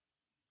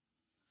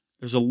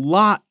 There's a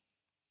lot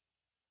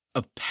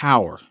of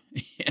power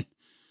in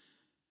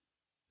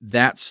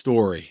that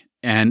story,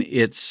 and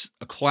it's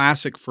a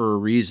classic for a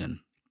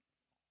reason.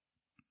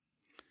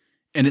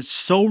 And it's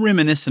so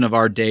reminiscent of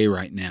our day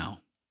right now,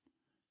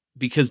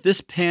 because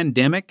this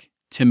pandemic,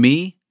 to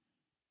me,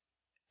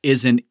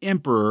 is an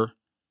emperor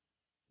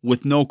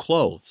with no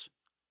clothes.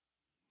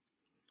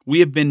 We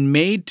have been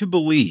made to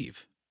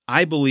believe,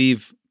 I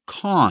believe,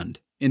 conned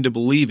into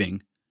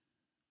believing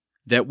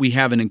that we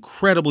have an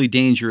incredibly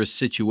dangerous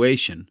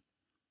situation,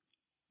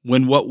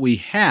 when what we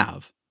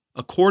have,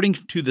 according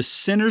to the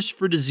Centers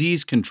for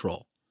Disease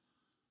Control,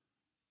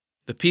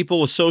 the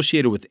people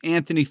associated with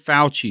Anthony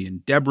Fauci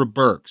and Deborah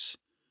Birx,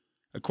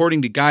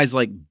 according to guys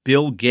like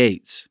Bill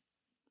Gates,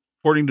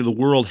 according to the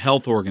World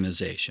Health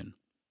Organization,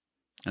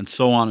 and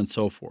so on and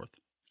so forth,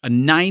 a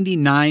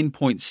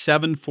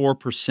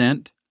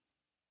 99.74%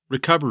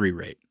 recovery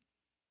rate.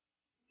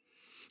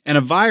 And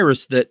a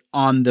virus that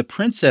on the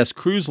Princess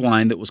cruise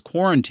line that was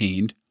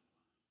quarantined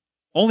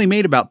only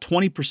made about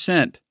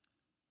 20%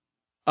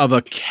 of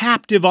a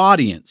captive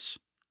audience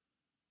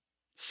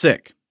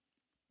sick.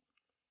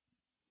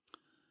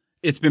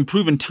 It's been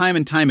proven time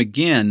and time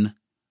again,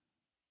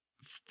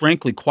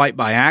 frankly quite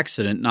by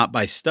accident, not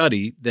by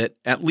study, that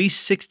at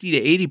least 60 to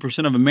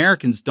 80% of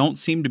Americans don't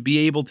seem to be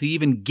able to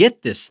even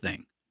get this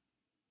thing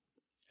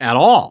at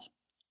all.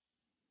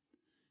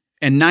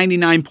 And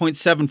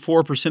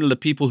 99.74% of the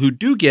people who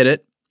do get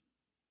it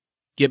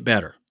get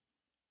better.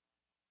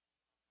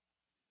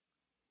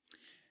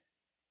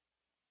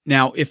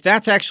 Now, if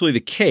that's actually the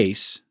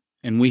case,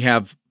 and we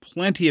have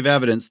plenty of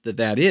evidence that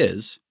that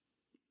is,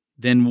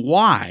 then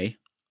why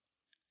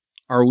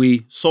are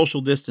we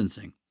social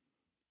distancing,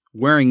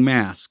 wearing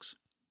masks,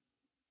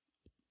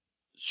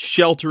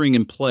 sheltering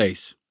in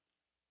place,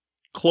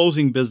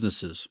 closing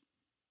businesses,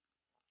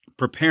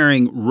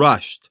 preparing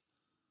rushed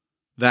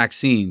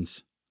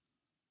vaccines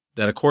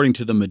that, according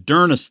to the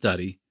Moderna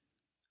study,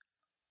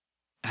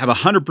 have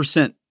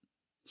 100%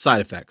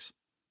 side effects,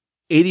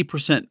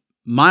 80%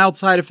 mild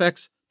side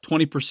effects,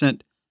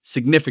 20%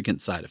 significant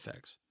side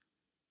effects?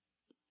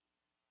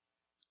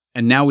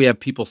 And now we have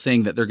people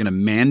saying that they're going to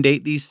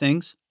mandate these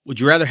things. Would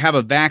you rather have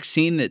a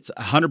vaccine that's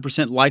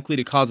 100% likely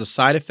to cause a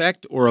side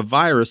effect, or a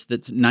virus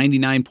that's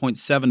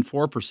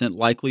 99.74%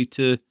 likely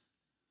to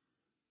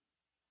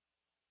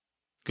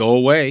go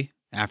away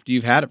after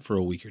you've had it for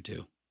a week or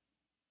two,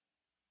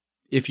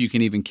 if you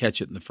can even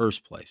catch it in the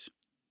first place?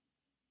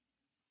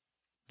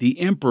 The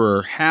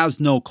emperor has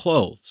no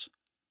clothes,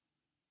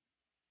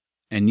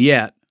 and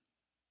yet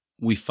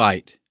we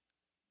fight.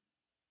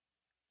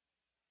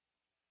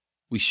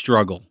 We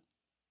struggle.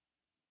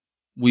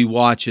 We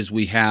watch as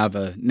we have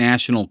a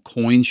national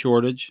coin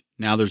shortage.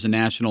 Now there's a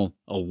national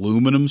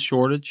aluminum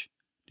shortage.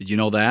 Did you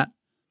know that?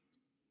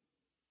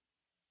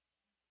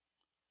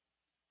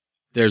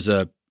 There's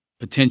a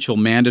potential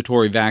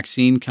mandatory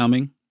vaccine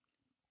coming.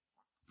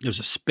 There's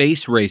a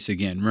space race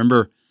again.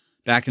 Remember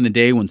back in the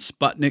day when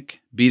Sputnik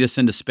beat us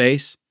into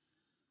space?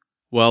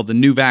 Well, the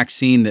new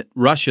vaccine that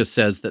Russia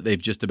says that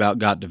they've just about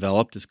got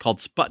developed is called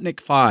Sputnik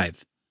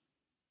 5.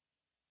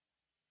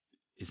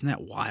 Isn't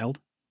that wild?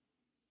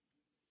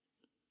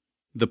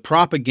 The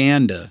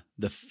propaganda,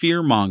 the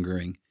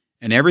fear-mongering,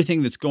 and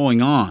everything that's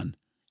going on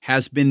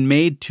has been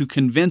made to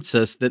convince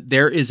us that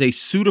there is a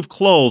suit of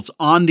clothes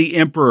on the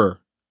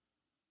emperor.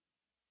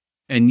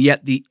 And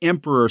yet the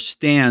emperor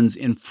stands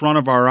in front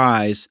of our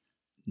eyes,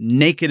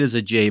 naked as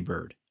a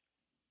jaybird.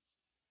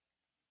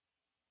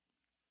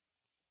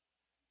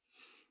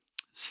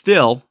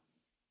 Still,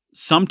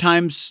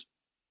 sometimes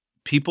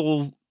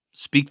people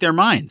speak their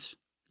minds.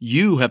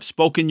 You have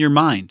spoken your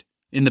mind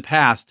in the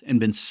past and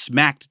been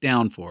smacked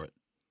down for it.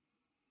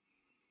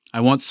 I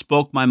once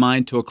spoke my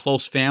mind to a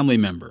close family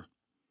member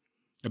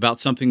about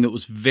something that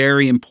was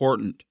very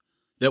important,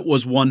 that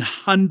was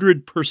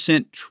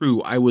 100%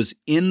 true. I was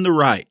in the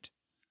right.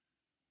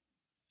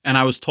 And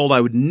I was told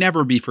I would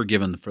never be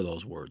forgiven for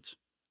those words.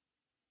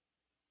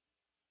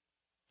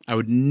 I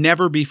would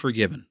never be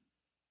forgiven.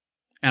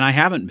 And I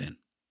haven't been.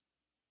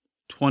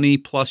 20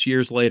 plus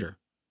years later.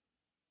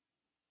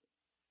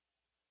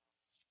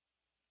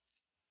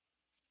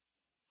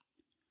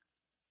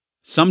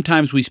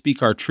 Sometimes we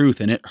speak our truth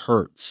and it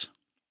hurts.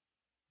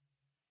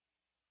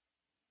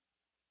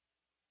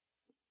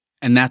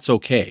 And that's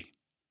okay,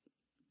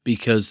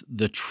 because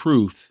the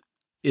truth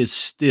is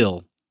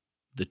still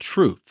the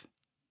truth.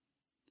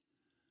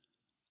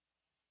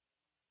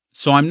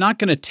 So I'm not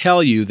going to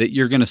tell you that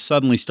you're going to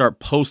suddenly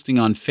start posting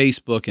on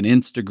Facebook and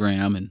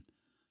Instagram and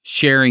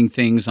sharing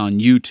things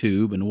on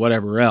YouTube and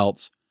whatever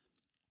else.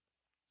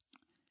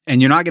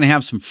 And you're not going to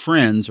have some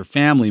friends or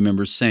family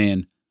members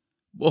saying,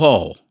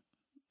 whoa,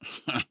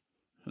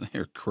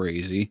 they're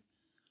crazy.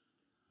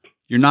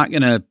 You're not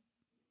going to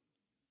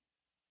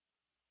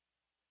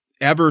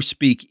ever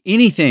speak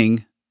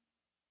anything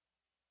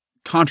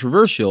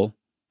controversial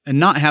and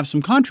not have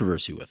some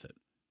controversy with it.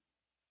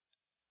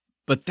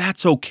 But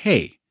that's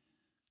okay,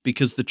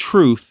 because the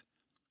truth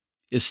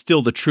is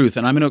still the truth.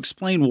 And I'm going to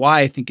explain why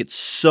I think it's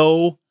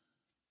so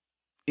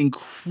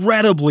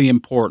incredibly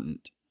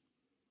important.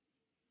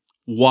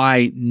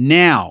 Why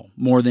now,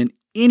 more than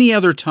any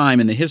other time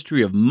in the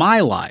history of my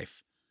life,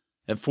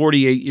 at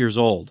 48 years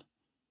old,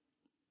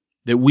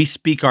 that we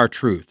speak our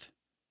truth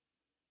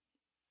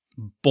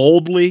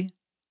boldly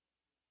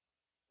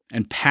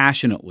and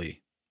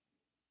passionately,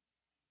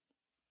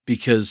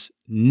 because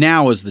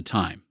now is the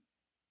time.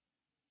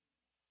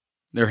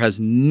 There has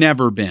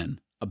never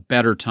been a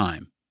better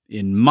time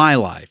in my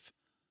life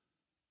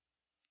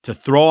to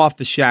throw off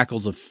the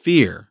shackles of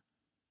fear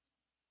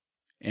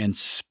and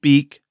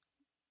speak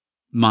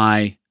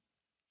my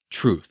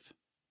truth.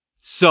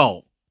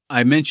 So,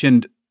 I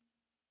mentioned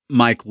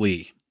Mike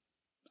Lee.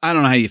 I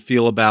don't know how you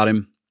feel about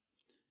him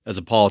as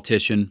a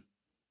politician.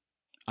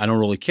 I don't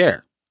really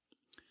care.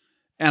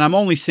 And I'm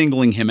only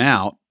singling him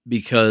out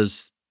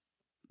because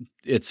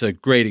it's a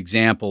great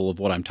example of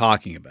what I'm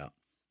talking about.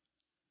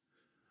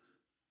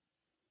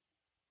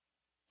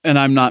 And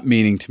I'm not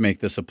meaning to make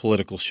this a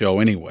political show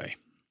anyway.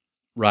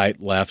 Right,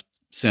 left,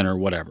 center,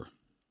 whatever.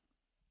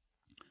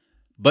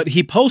 But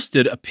he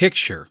posted a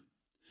picture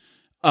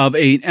of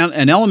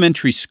an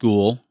elementary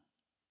school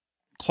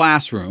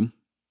classroom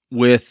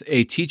with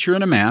a teacher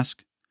in a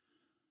mask,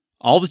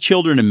 all the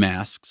children in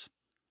masks,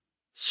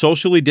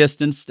 socially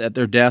distanced at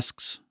their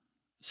desks,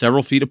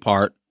 several feet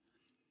apart,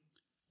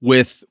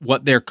 with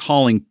what they're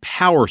calling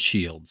power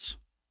shields.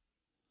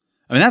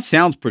 I mean, that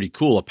sounds pretty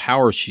cool, a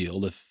power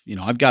shield. If,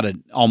 I've got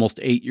an almost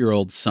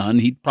 8-year-old son,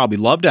 he'd probably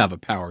love to have a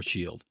power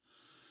shield.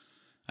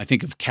 I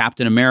think of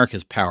Captain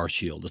America's power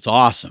shield. It's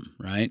awesome,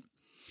 right?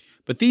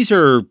 But these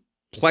are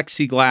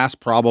plexiglass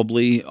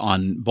probably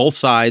on both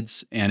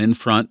sides and in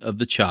front of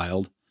the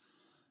child.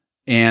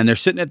 And they're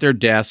sitting at their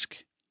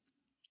desk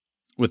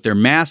with their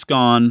mask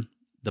on,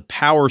 the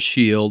power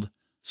shield,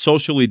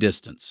 socially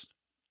distanced.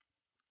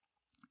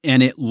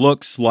 And it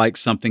looks like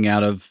something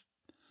out of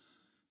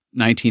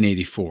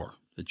 1984,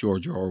 the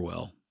George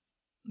Orwell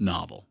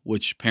novel,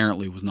 which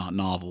apparently was not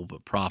novel,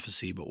 but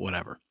prophecy, but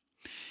whatever.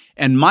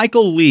 And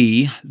Michael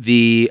Lee,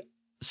 the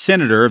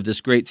senator of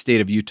this great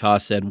state of Utah,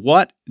 said,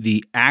 "What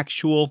the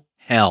actual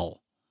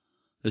hell?"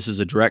 This is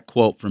a direct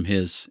quote from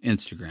his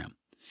Instagram.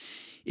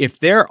 "If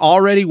they're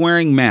already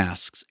wearing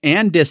masks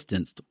and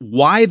distanced,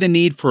 why the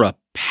need for a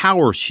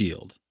power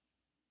shield?"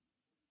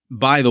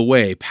 By the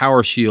way,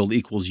 power shield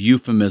equals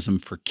euphemism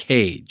for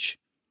cage,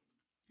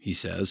 he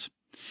says.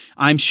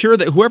 "I'm sure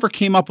that whoever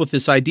came up with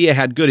this idea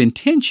had good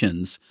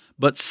intentions,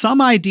 but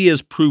some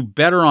ideas prove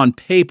better on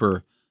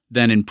paper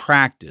than in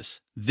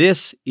practice.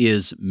 This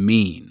is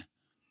mean."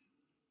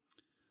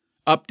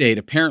 Update,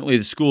 apparently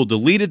the school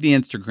deleted the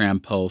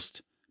Instagram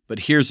post, but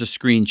here's a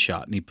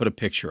screenshot, and he put a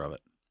picture of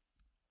it.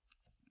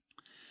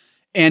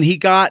 And he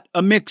got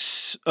a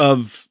mix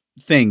of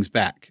things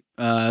back.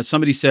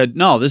 Somebody said,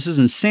 "No, this is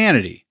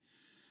insanity.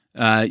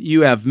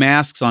 You have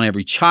masks on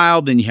every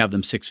child, then you have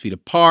them 6 feet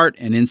apart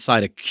and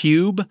inside a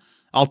cube.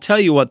 I'll tell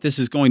you what this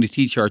is going to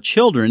teach our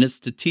children.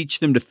 It's to teach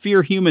them to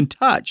fear human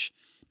touch,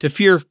 to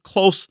fear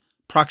close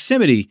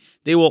proximity.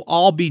 They will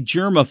all be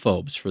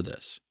germaphobes for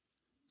this."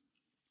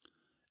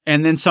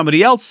 And then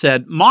somebody else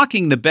said,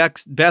 "Mocking the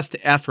best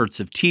efforts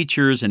of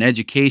teachers and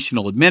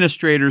educational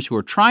administrators who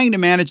are trying to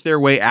manage their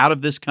way out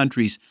of this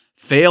country's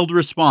failed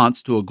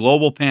response to a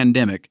global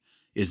pandemic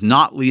is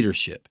not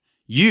leadership.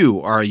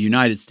 You are a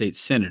United States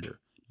senator.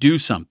 Do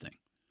something."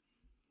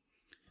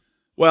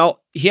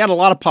 Well, he had a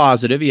lot of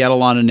positive. He had a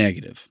lot of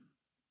negative.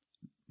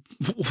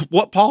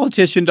 What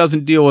politician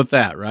doesn't deal with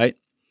that, right?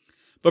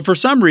 But for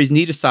some reason,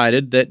 he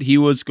decided that he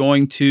was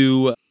going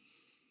to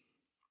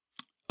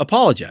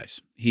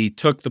apologize. He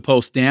took the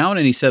post down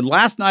and he said,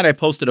 "Last night I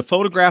posted a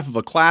photograph of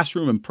a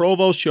classroom in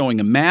Provo showing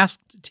a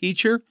masked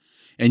teacher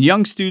and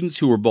young students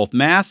who were both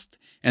masked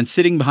and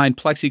sitting behind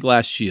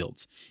plexiglass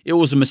shields. It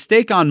was a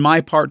mistake on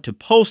my part to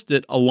post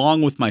it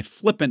along with my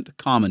flippant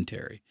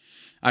commentary.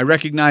 I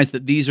recognize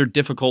that these are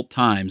difficult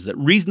times, that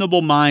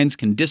reasonable minds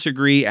can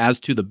disagree as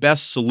to the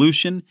best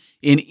solution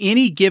in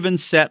any given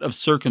set of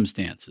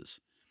circumstances,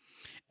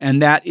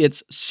 and that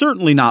it's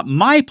certainly not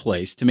my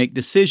place to make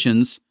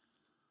decisions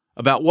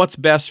about what's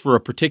best for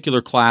a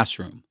particular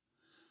classroom.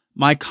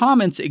 My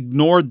comments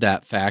ignored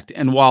that fact,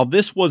 and while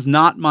this was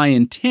not my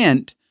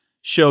intent,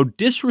 show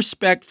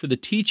disrespect for the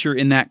teacher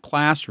in that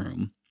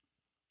classroom,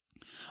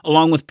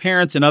 along with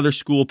parents and other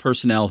school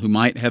personnel who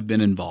might have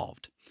been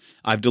involved.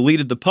 I've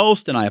deleted the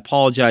post and I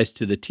apologize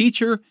to the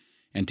teacher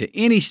and to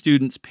any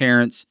students,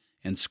 parents,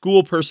 and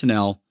school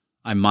personnel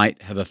I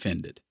might have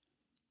offended.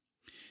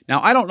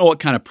 Now, I don't know what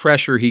kind of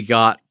pressure he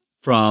got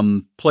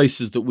from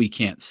places that we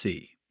can't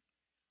see.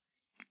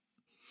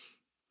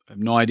 I have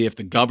no idea if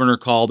the governor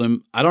called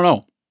him. I don't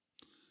know.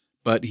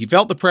 But he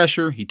felt the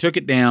pressure. He took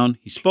it down.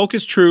 He spoke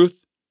his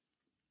truth.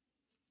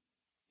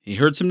 He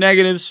heard some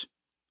negatives.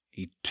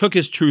 He took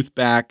his truth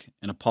back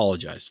and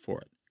apologized for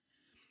it.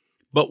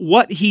 But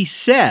what he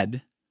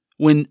said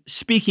when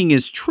speaking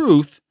his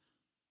truth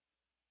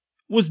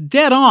was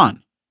dead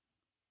on.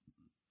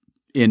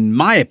 In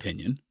my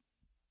opinion,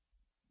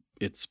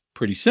 it's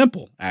pretty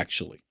simple,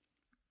 actually,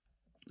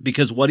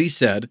 because what he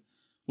said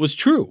was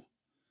true.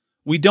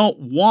 We don't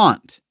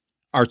want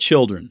our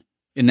children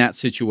in that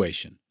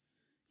situation.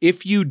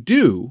 If you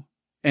do,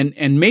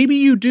 and maybe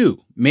you do,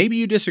 maybe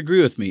you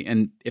disagree with me,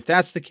 and if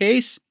that's the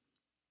case,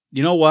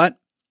 you know what?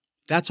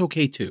 That's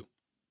okay too.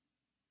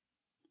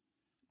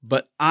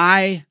 But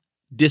I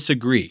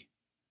disagree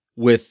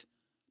with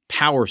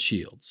power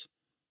shields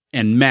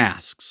and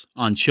masks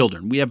on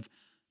children. We have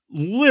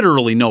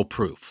literally no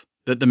proof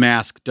that the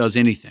mask does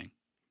anything.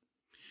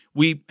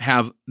 We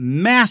have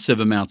massive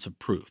amounts of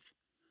proof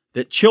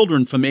that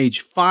children from age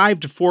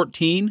 5 to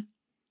 14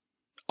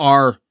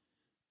 are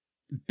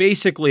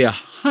basically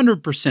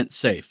 100%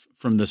 safe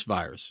from this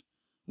virus,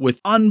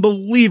 with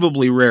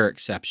unbelievably rare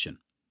exception.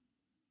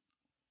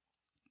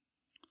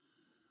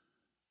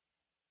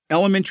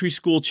 Elementary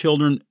school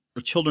children,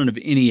 or children of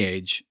any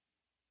age,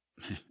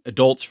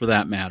 adults for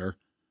that matter,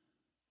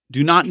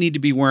 do not need to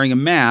be wearing a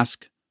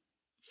mask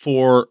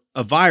for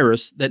a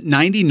virus that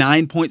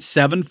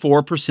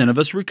 99.74% of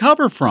us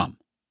recover from.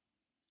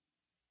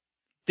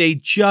 They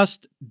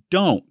just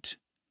don't.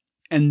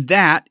 And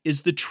that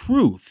is the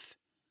truth.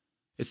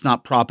 It's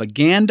not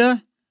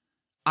propaganda.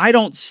 I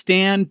don't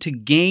stand to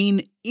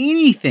gain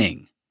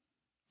anything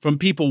from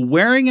people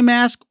wearing a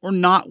mask or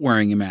not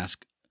wearing a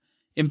mask.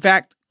 In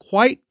fact,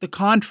 quite the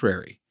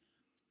contrary.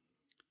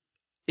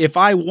 If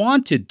I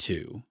wanted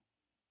to,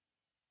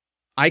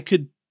 I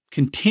could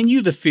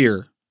continue the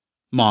fear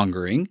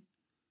mongering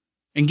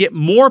and get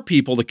more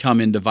people to come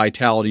into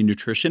Vitality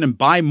Nutrition and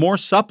buy more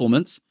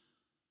supplements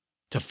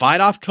to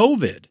fight off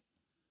COVID.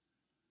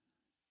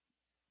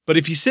 But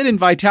if you sit in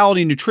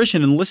Vitality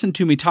Nutrition and listen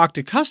to me talk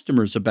to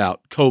customers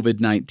about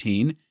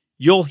COVID-19,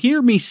 you'll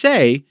hear me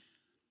say,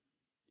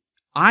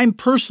 I'm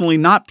personally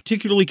not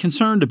particularly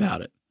concerned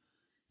about it.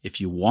 If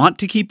you want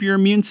to keep your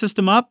immune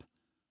system up,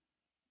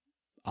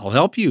 I'll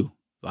help you.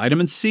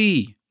 Vitamin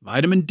C,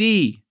 vitamin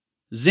D,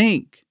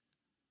 zinc,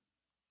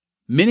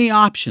 many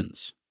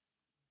options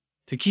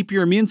to keep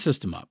your immune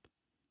system up.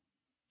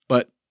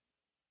 But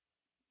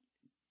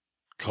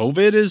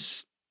COVID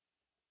is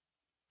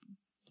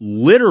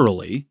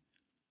literally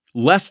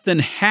less than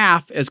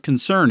half as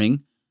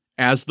concerning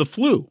as the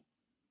flu,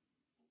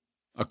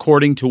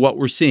 according to what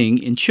we're seeing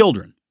in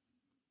children.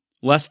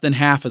 Less than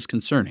half as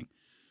concerning.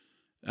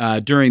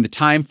 During the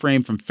time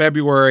frame from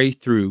February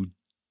through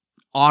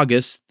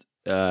August,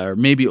 or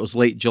maybe it was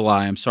late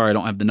July, I'm sorry, I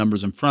don't have the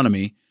numbers in front of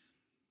me,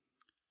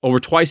 over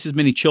twice as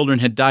many children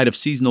had died of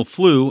seasonal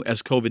flu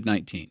as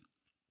COVID-19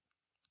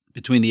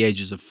 between the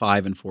ages of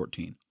 5 and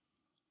 14.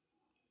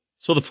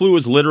 So the flu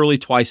is literally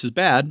twice as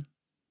bad,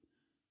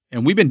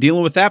 and we've been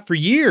dealing with that for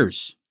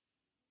years.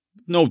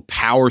 No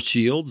power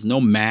shields,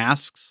 no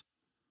masks.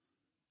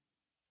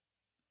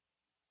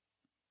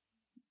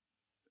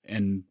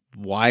 And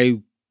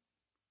why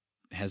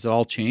has it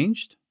all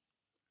changed?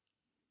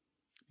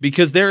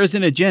 Because there is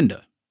an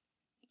agenda.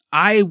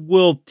 I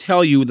will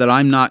tell you that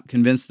I'm not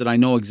convinced that I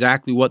know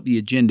exactly what the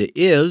agenda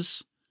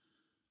is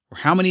or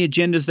how many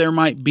agendas there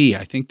might be.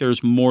 I think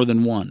there's more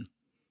than one.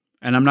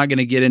 And I'm not going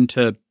to get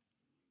into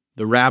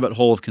the rabbit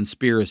hole of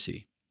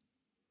conspiracy.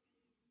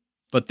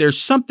 But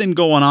there's something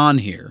going on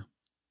here.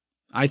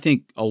 I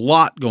think a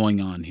lot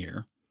going on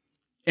here.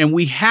 And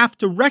we have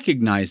to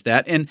recognize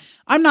that. And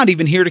I'm not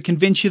even here to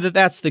convince you that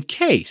that's the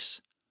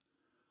case.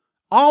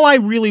 All I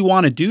really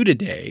want to do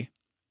today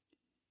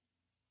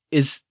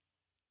is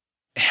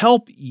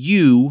help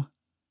you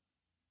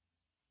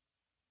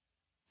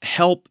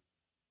help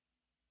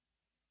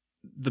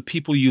the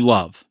people you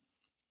love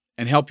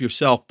and help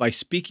yourself by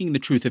speaking the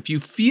truth. If you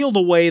feel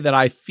the way that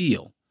I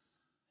feel,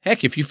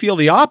 heck, if you feel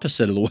the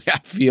opposite of the way I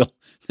feel,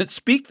 then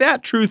speak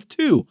that truth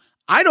too.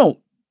 I don't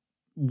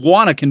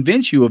want to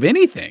convince you of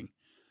anything.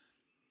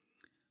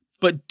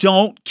 But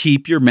don't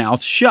keep your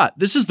mouth shut.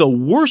 This is the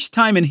worst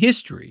time in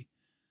history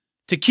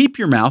to keep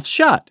your mouth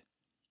shut.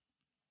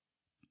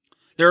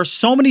 There are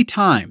so many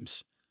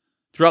times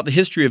throughout the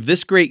history of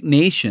this great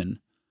nation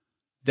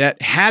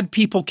that had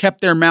people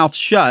kept their mouths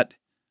shut,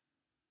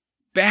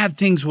 bad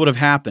things would have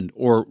happened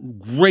or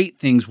great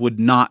things would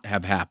not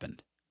have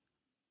happened.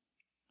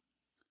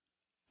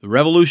 The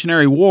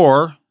Revolutionary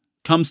War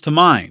comes to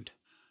mind.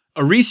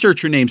 A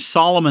researcher named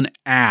Solomon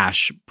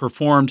Asch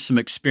performed some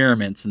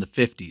experiments in the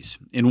 50s.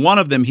 In one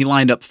of them, he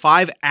lined up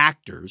 5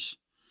 actors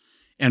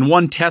and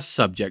 1 test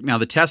subject. Now,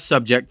 the test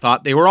subject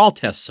thought they were all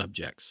test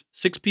subjects.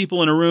 6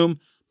 people in a room,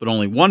 but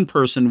only 1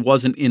 person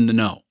wasn't in the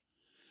know.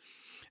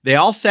 They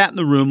all sat in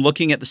the room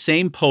looking at the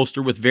same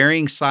poster with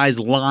varying size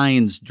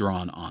lines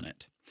drawn on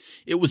it.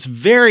 It was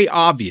very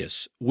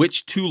obvious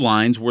which 2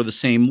 lines were the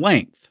same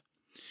length.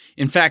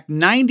 In fact,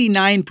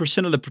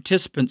 99% of the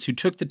participants who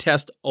took the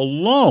test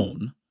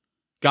alone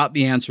got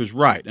the answers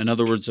right. In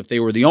other words, if they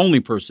were the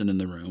only person in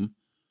the room,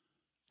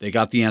 they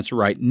got the answer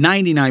right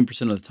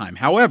 99% of the time.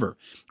 However,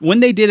 when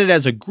they did it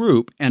as a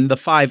group and the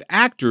 5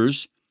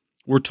 actors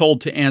were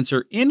told to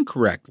answer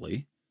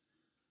incorrectly,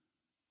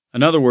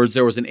 in other words,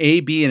 there was an A,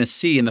 B, and a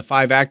C, and the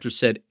 5 actors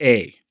said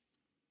A.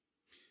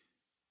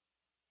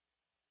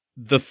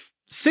 The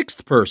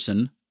 6th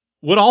person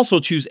would also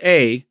choose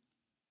A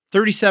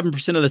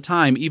 37% of the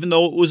time, even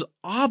though it was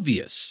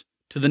obvious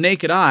to the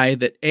naked eye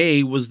that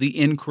A was the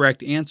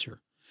incorrect answer.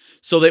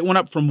 So they went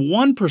up from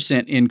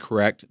 1%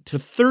 incorrect to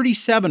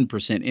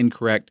 37%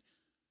 incorrect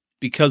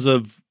because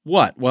of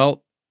what?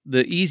 Well,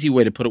 the easy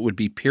way to put it would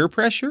be peer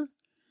pressure.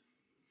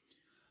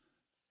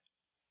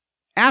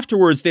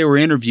 Afterwards, they were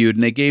interviewed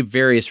and they gave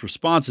various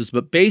responses,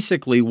 but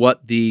basically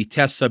what the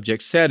test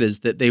subjects said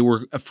is that they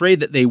were afraid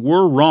that they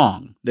were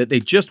wrong, that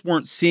they just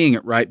weren't seeing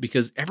it right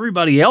because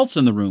everybody else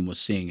in the room was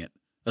seeing it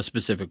a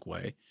specific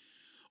way,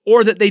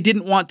 or that they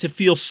didn't want to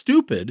feel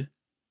stupid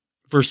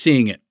for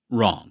seeing it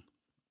wrong.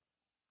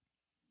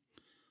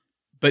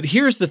 But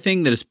here's the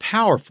thing that is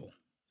powerful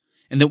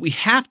and that we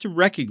have to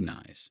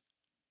recognize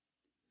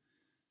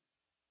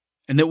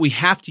and that we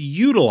have to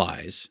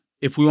utilize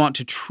if we want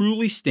to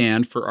truly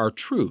stand for our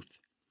truth.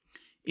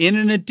 In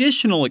an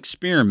additional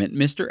experiment,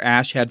 Mr.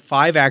 Asch had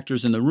 5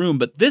 actors in the room,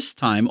 but this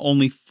time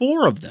only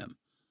 4 of them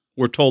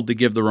were told to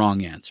give the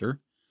wrong answer,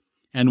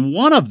 and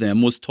 1 of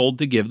them was told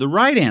to give the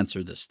right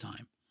answer this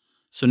time.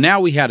 So now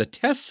we had a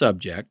test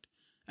subject,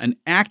 an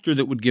actor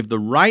that would give the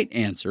right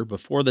answer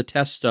before the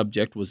test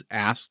subject was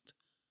asked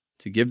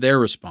to give their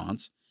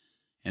response,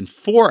 and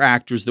 4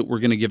 actors that were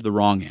going to give the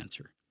wrong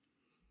answer.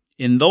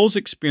 In those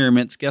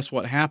experiments, guess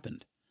what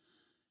happened?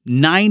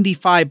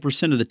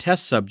 95% of the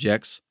test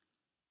subjects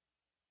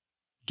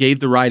gave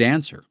the right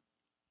answer.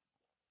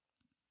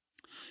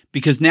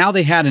 Because now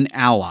they had an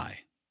ally.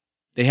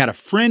 They had a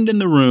friend in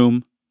the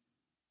room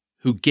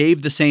who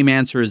gave the same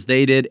answer as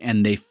they did,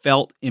 and they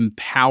felt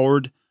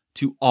empowered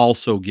to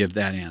also give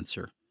that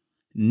answer.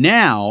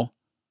 Now,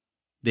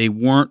 they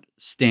weren't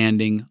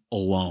standing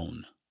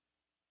alone.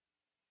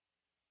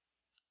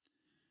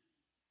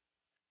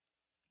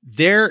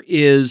 There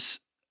is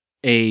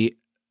a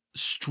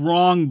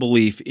strong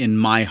belief in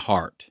my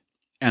heart,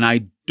 and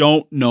I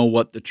don't know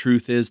what the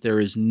truth is. There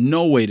is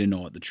no way to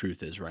know what the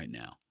truth is right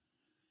now.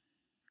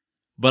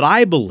 But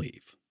I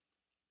believe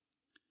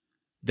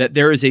that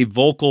there is a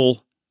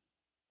vocal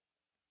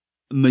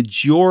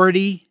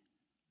majority,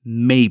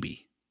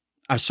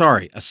 a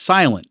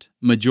silent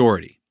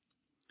majority.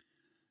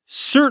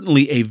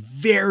 Certainly a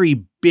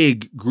very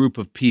big group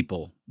of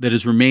people that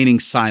is remaining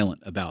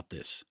silent about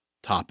this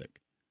topic.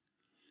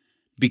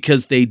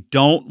 Because they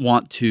don't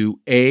want to,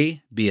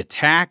 A, be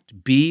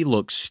attacked, B,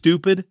 look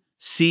stupid,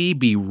 C,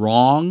 be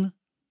wrong,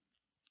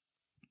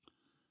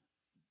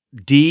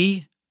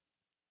 D,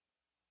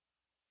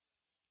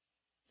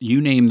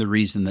 you name the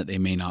reason that they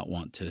may not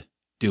want to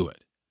do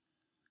it.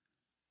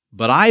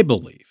 But I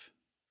believe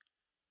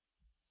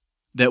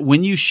that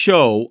when you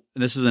show,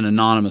 this is an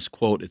anonymous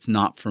quote, it's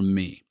not from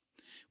me,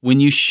 when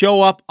you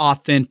show up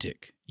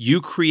authentic, you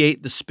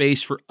create the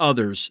space for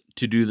others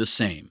to do the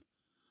same.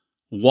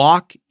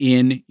 Walk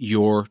in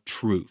your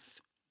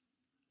truth.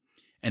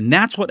 And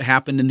that's what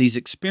happened in these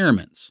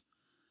experiments.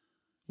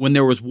 When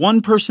there was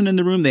 1 person in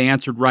the room, they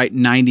answered right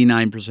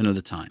 99% of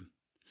the time.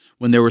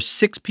 When there were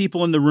 6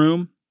 people in the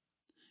room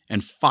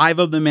and 5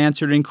 of them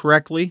answered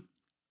incorrectly,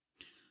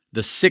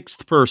 the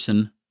 6th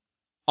person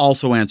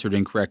also answered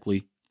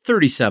incorrectly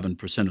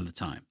 37% of the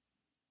time.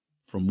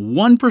 From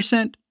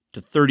 1% to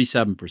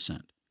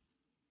 37%.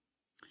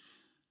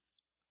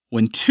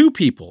 When 2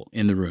 people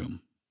in the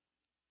room,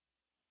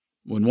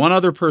 when 1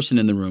 other person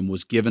in the room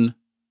was giving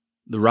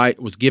the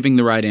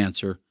right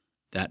answer,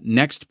 that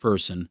next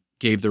person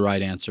gave the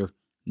right answer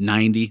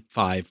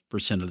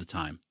 95% of the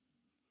time.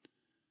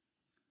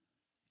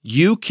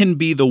 You can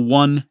be the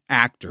one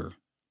actor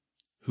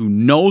who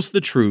knows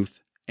the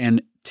truth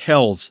and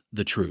tells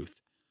the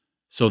truth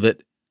so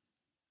that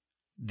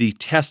the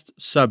test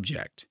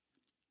subject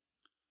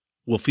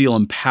will feel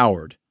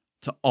empowered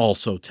to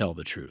also tell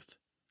the truth.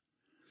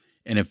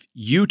 And if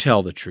you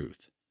tell the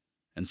truth,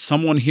 and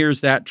someone hears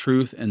that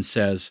truth and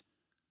says,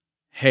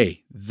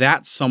 hey,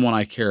 that's someone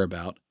I care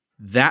about,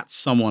 that's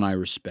someone I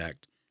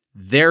respect,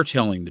 they're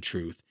telling the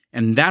truth,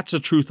 and that's a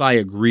truth I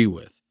agree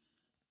with,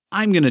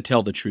 I'm going to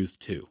tell the truth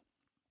too.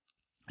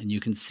 And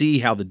you can see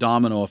how the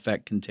domino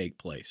effect can take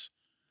place.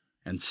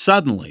 And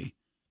suddenly,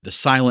 the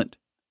silent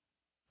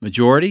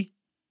majority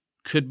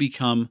could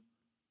become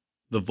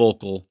the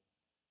vocal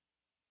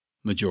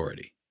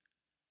majority.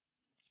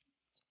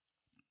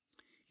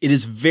 It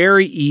is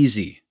very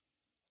easy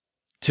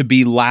to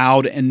be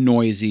loud and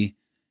noisy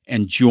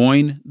and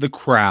join the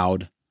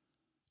crowd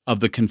of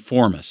the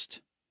conformist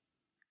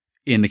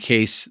in the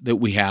case that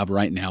we have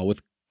right now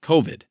with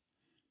COVID.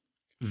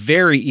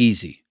 Very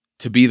easy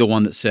to be the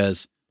one that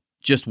says,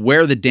 just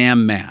wear the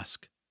damn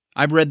mask.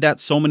 I've read that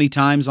so many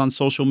times on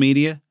social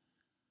media.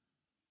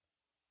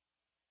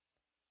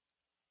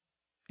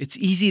 It's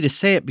easy to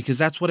say it because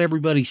that's what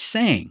everybody's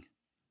saying.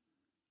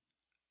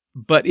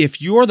 But if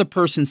you're the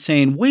person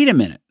saying, wait a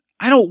minute,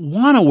 I don't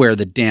want to wear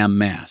the damn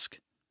mask,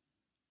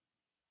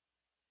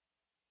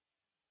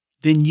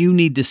 then you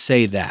need to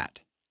say that.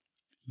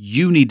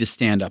 You need to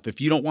stand up.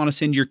 If you don't want to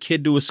send your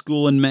kid to a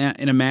school in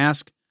a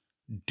mask,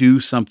 do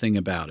something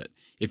about it.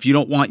 If you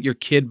don't want your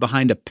kid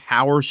behind a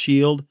power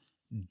shield,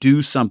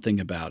 do something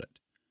about it.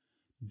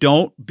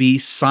 Don't be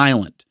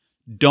silent.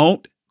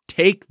 Don't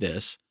take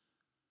this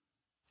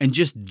and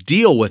just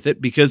deal with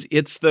it because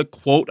it's the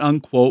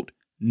quote-unquote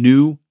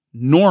new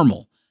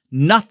normal.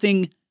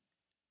 Nothing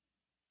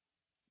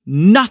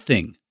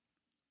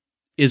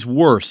is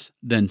worse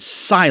than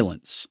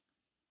silence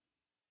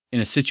in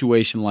a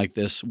situation like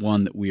this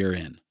one that we are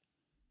in.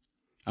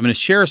 I'm going to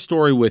share a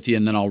story with you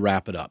and then I'll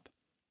wrap it up.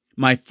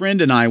 My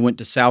friend and I went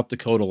to South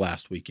Dakota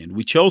last weekend.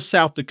 We chose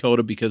South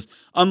Dakota because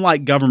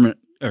unlike Governor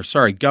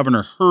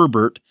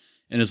Herbert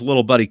and his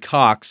little buddy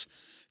Cox,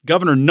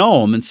 Governor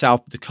Noem in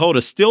South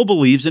Dakota still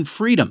believes in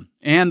freedom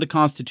and the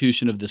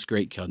Constitution of this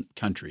great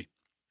country.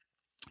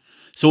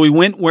 So we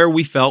went where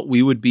we felt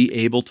we would be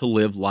able to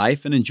live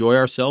life and enjoy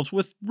ourselves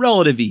with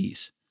relative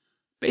ease,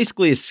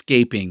 basically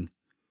escaping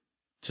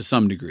to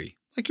some degree,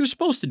 like you're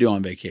supposed to do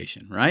on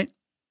vacation, right?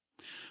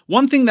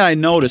 One thing that I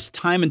noticed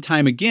time and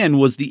time again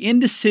was the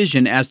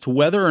indecision as to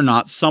whether or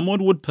not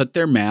someone would put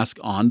their mask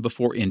on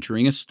before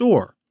entering a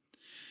store.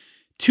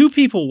 Two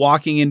people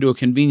walking into a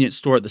convenience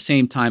store at the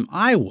same time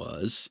I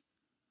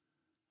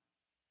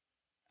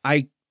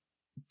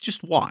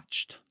just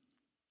watched.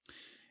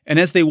 And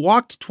as they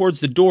walked towards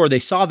the door, they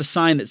saw the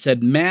sign that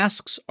said,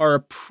 "Masks are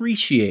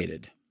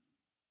appreciated."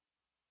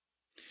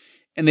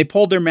 And they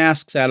pulled their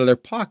masks out of their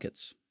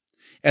pockets.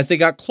 As they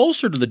got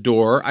closer to the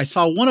door, I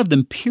saw one of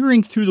them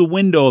peering through the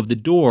window of the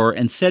door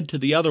and said to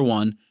the other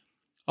one,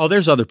 "Oh,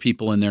 there's other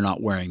people in there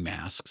not wearing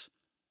masks."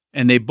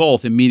 And they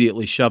both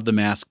immediately shoved the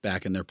mask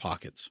back in their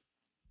pockets.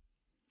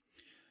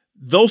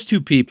 Those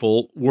two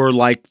people were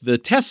like the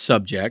test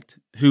subject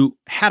who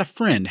had a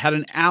friend, had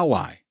an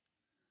ally,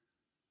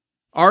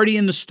 already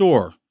in the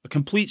store, a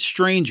complete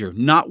stranger,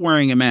 not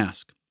wearing a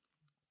mask.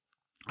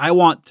 I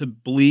want to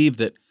believe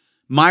that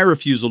my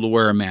refusal to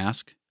wear a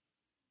mask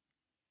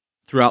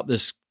throughout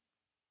this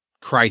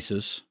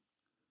crisis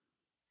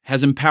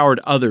has empowered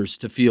others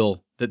to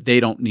feel that they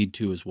don't need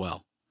to as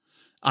well.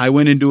 I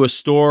went into a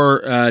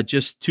store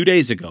just 2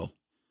 days ago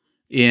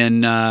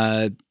in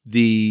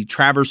the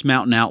Traverse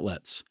Mountain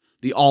Outlets,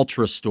 the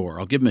Ultra store.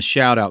 I'll give them a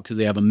shout out because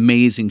they have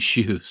amazing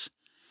shoes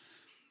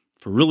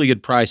for really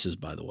good prices,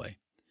 by the way.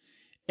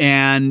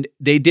 And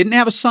they didn't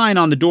have a sign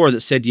on the door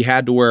that said you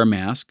had to wear a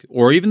mask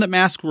or even that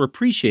masks were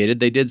appreciated.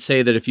 They did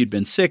say that if you'd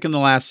been sick in the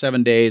last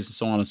 7 days and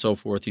so on and so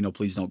forth,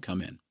 please don't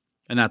come in.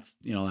 And that's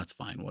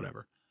fine,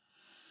 whatever.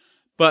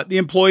 But the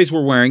employees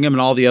were wearing them and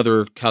all the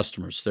other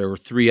customers. There were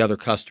 3 other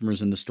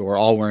customers in the store,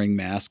 all wearing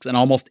masks. And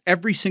almost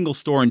every single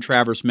store in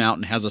Traverse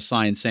Mountain has a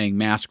sign saying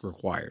mask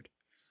required,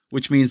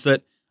 which means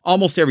that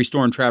almost every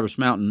store in Traverse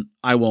Mountain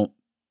I won't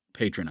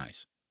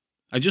patronize.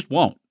 I just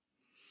won't.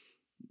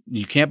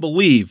 You can't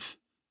believe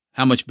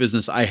how much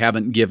business I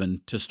haven't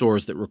given to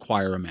stores that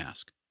require a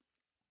mask.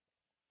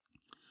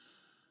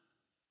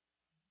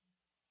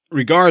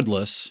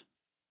 Regardless,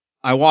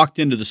 I walked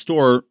into the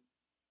store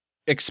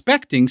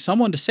expecting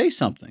someone to say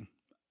something,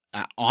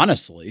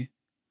 honestly,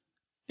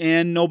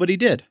 and nobody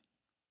did.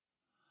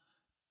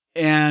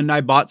 And I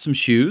bought some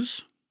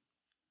shoes,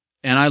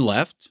 and I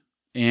left,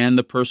 and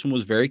the person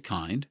was very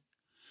kind,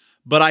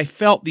 but I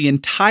felt the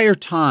entire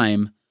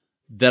time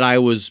that I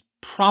was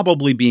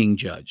probably being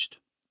judged.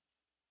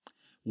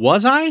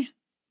 Was I?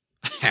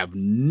 I have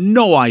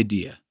no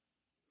idea.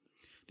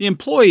 The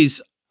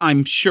employees,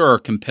 I'm sure, are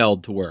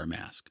compelled to wear a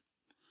mask.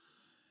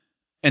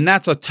 And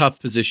that's a tough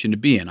position to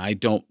be in. I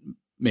don't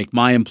make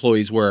my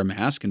employees wear a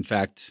mask. In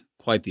fact,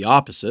 quite the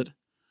opposite.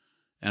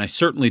 And I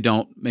certainly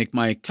don't make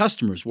my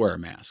customers wear a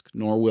mask,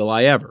 nor will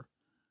I ever.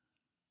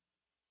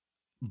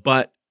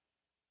 But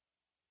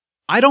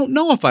I don't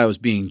know if I was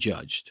being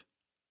judged.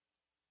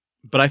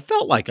 But I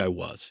felt like I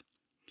was.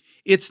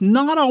 It's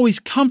not always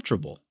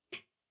comfortable.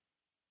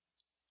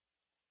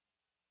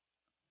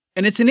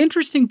 And it's an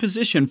interesting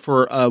position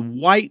for a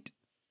white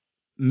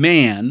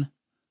man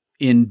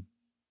in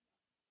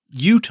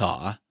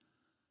Utah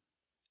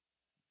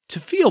to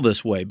feel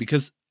this way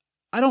because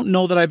I don't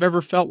know that I've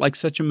ever felt like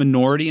such a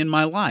minority in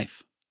my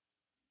life.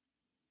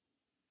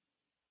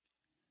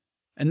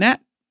 And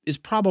that is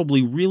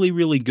probably really,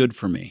 really good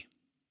for me.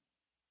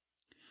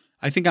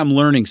 I think I'm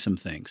learning some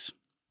things.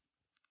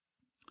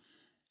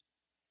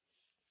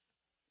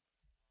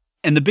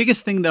 And the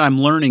biggest thing that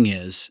I'm learning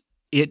is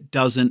it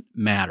doesn't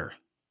matter.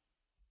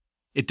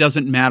 It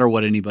doesn't matter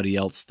what anybody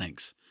else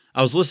thinks.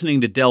 I was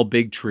listening to Del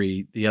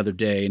Bigtree the other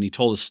day, and he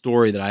told a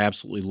story that I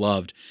absolutely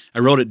loved. I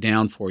wrote it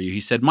down for you. He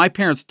said, "My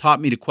parents taught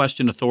me to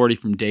question authority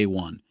from day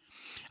one.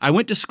 I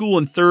went to school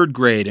in 3rd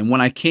grade, and when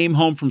I came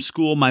home from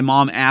school, my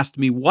mom asked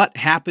me, 'What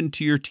happened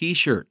to your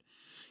t-shirt?'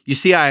 You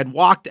see, I had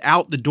walked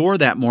out the door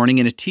that morning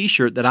in a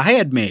t-shirt that I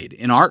had made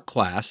in art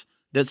class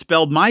that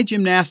spelled my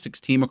gymnastics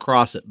team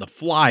across it, the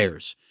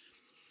Flyers.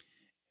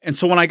 And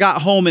so when I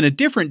got home in a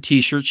different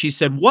t-shirt, she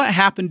said, 'What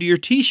happened to your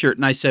t-shirt?'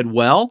 And I said,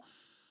 'Well,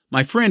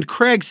 my friend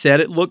Craig said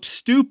it looked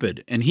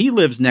stupid, and he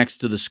lives next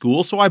to the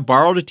school, so I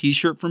borrowed a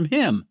t-shirt from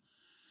him.'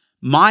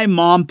 My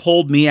mom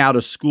pulled me out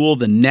of school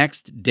the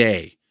next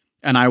day,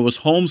 and I was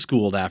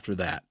homeschooled after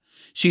that.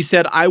 She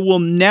said, 'I will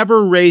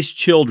never raise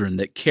children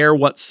that care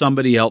what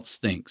somebody else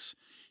thinks.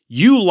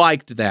 You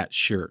liked that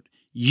shirt.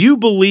 You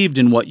believed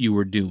in what you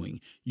were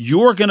doing.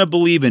 You're going to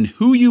believe in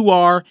who you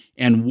are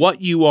and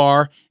what you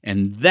are,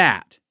 and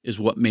that is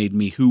what made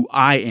me who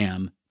I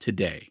am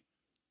today.'"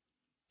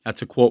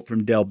 That's a quote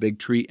from Del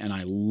Bigtree, and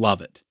I love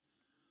it.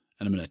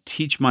 And I'm going to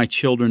teach my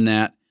children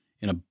that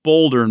in a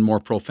bolder and more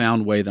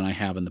profound way than I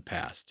have in the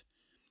past.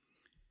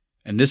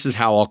 And this is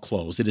how I'll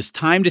close. It is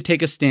time to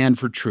take a stand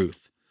for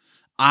truth.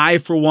 I,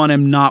 for one,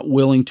 am not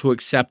willing to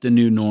accept a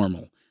new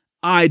normal.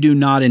 I do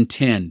not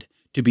intend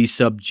to be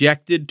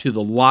subjected to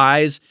the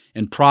lies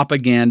and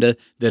propaganda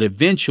that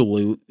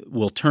eventually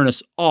will turn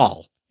us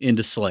all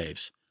into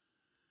slaves.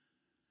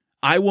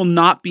 I will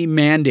not be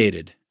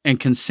mandated and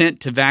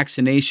consent to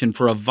vaccination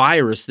for a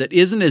virus that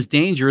isn't as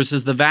dangerous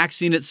as the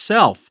vaccine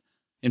itself.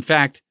 In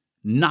fact,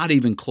 not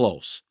even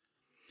close.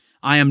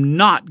 I am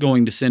not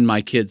going to send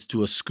my kids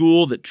to a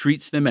school that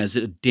treats them as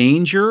a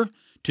danger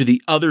to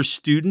the other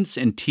students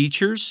and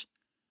teachers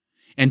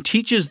and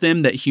teaches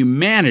them that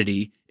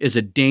humanity is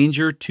a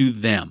danger to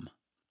them.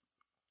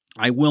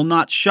 I will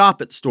not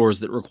shop at stores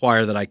that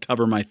require that I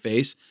cover my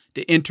face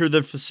to enter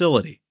the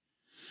facility.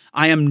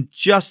 I am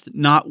just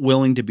not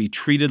willing to be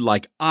treated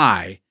like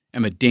I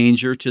am a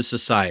danger to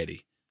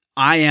society.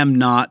 I am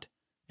not,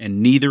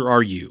 and neither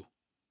are you.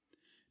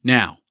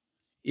 Now,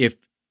 if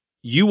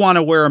you want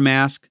to wear a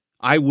mask,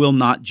 I will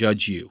not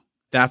judge you.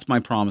 That's my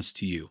promise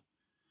to you.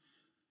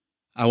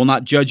 I will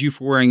not judge you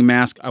for wearing a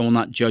mask. I will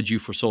not judge you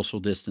for social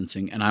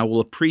distancing, and I will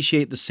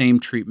appreciate the same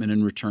treatment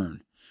in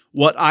return.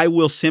 What I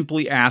will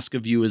simply ask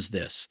of you is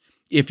this.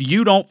 If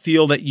you don't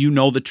feel that you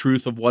know the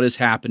truth of what is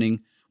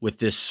happening with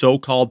this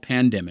so-called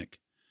pandemic,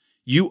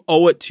 you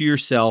owe it to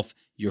yourself,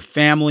 your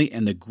family,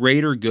 and the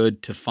greater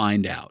good to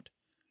find out.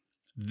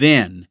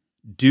 Then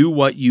do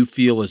what you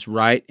feel is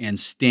right and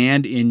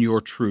stand in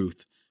your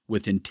truth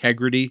with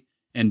integrity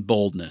and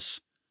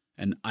boldness.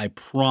 And I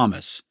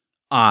promise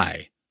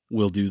I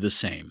will do the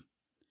same.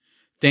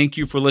 Thank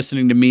you for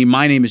listening to me.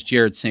 My name is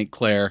Jared St.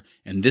 Clair,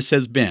 and this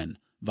has been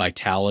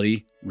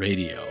Vitality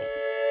Radio.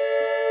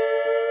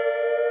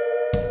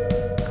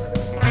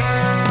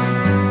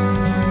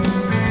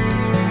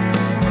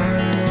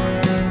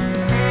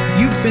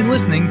 You've been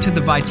listening to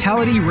the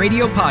Vitality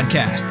Radio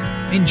Podcast.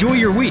 Enjoy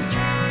your week.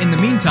 In the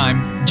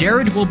meantime,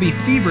 Jared will be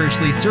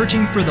feverishly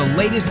searching for the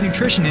latest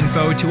nutrition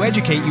info to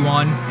educate you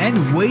on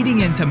and wading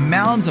into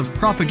mounds of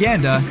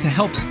propaganda to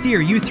help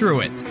steer you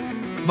through it.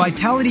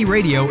 Vitality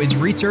Radio is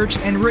researched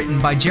and written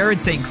by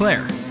Jared St.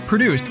 Clair,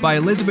 produced by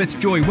Elizabeth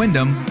Joy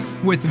Wyndham,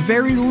 with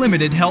very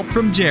limited help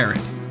from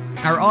Jared.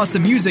 Our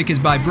awesome music is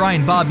by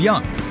Brian Bob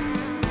Young.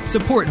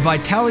 Support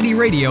Vitality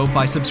Radio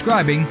by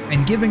subscribing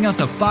and giving us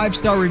a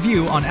 5-star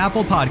review on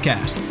Apple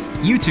Podcasts,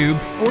 YouTube,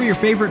 or your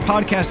favorite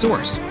podcast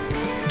source.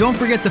 Don't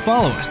forget to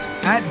follow us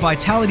at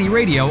Vitality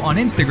Radio on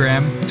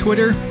Instagram,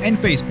 Twitter, and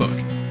Facebook.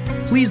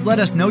 Please let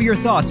us know your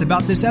thoughts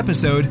about this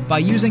episode by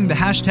using the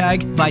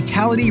hashtag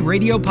Vitality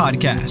Radio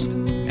Podcast.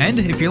 And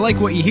if you like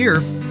what you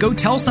hear, go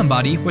tell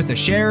somebody with a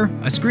share,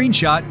 a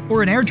screenshot,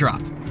 or an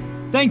airdrop.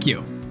 Thank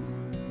you.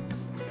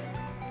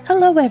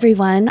 Hello,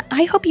 everyone.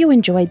 I hope you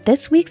enjoyed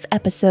this week's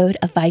episode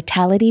of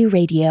Vitality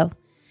Radio.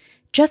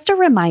 Just a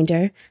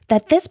reminder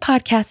that this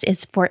podcast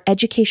is for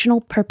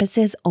educational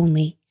purposes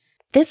only.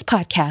 This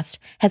podcast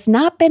has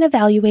not been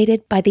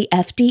evaluated by the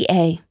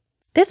FDA.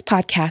 This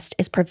podcast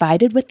is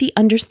provided with the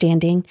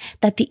understanding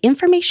that the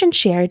information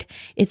shared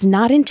is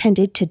not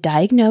intended to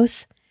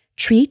diagnose,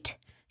 treat,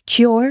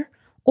 cure,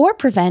 or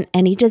prevent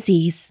any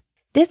disease.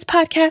 This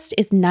podcast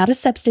is not a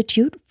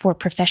substitute for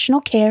professional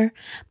care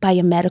by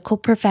a medical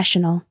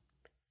professional.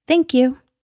 Thank you.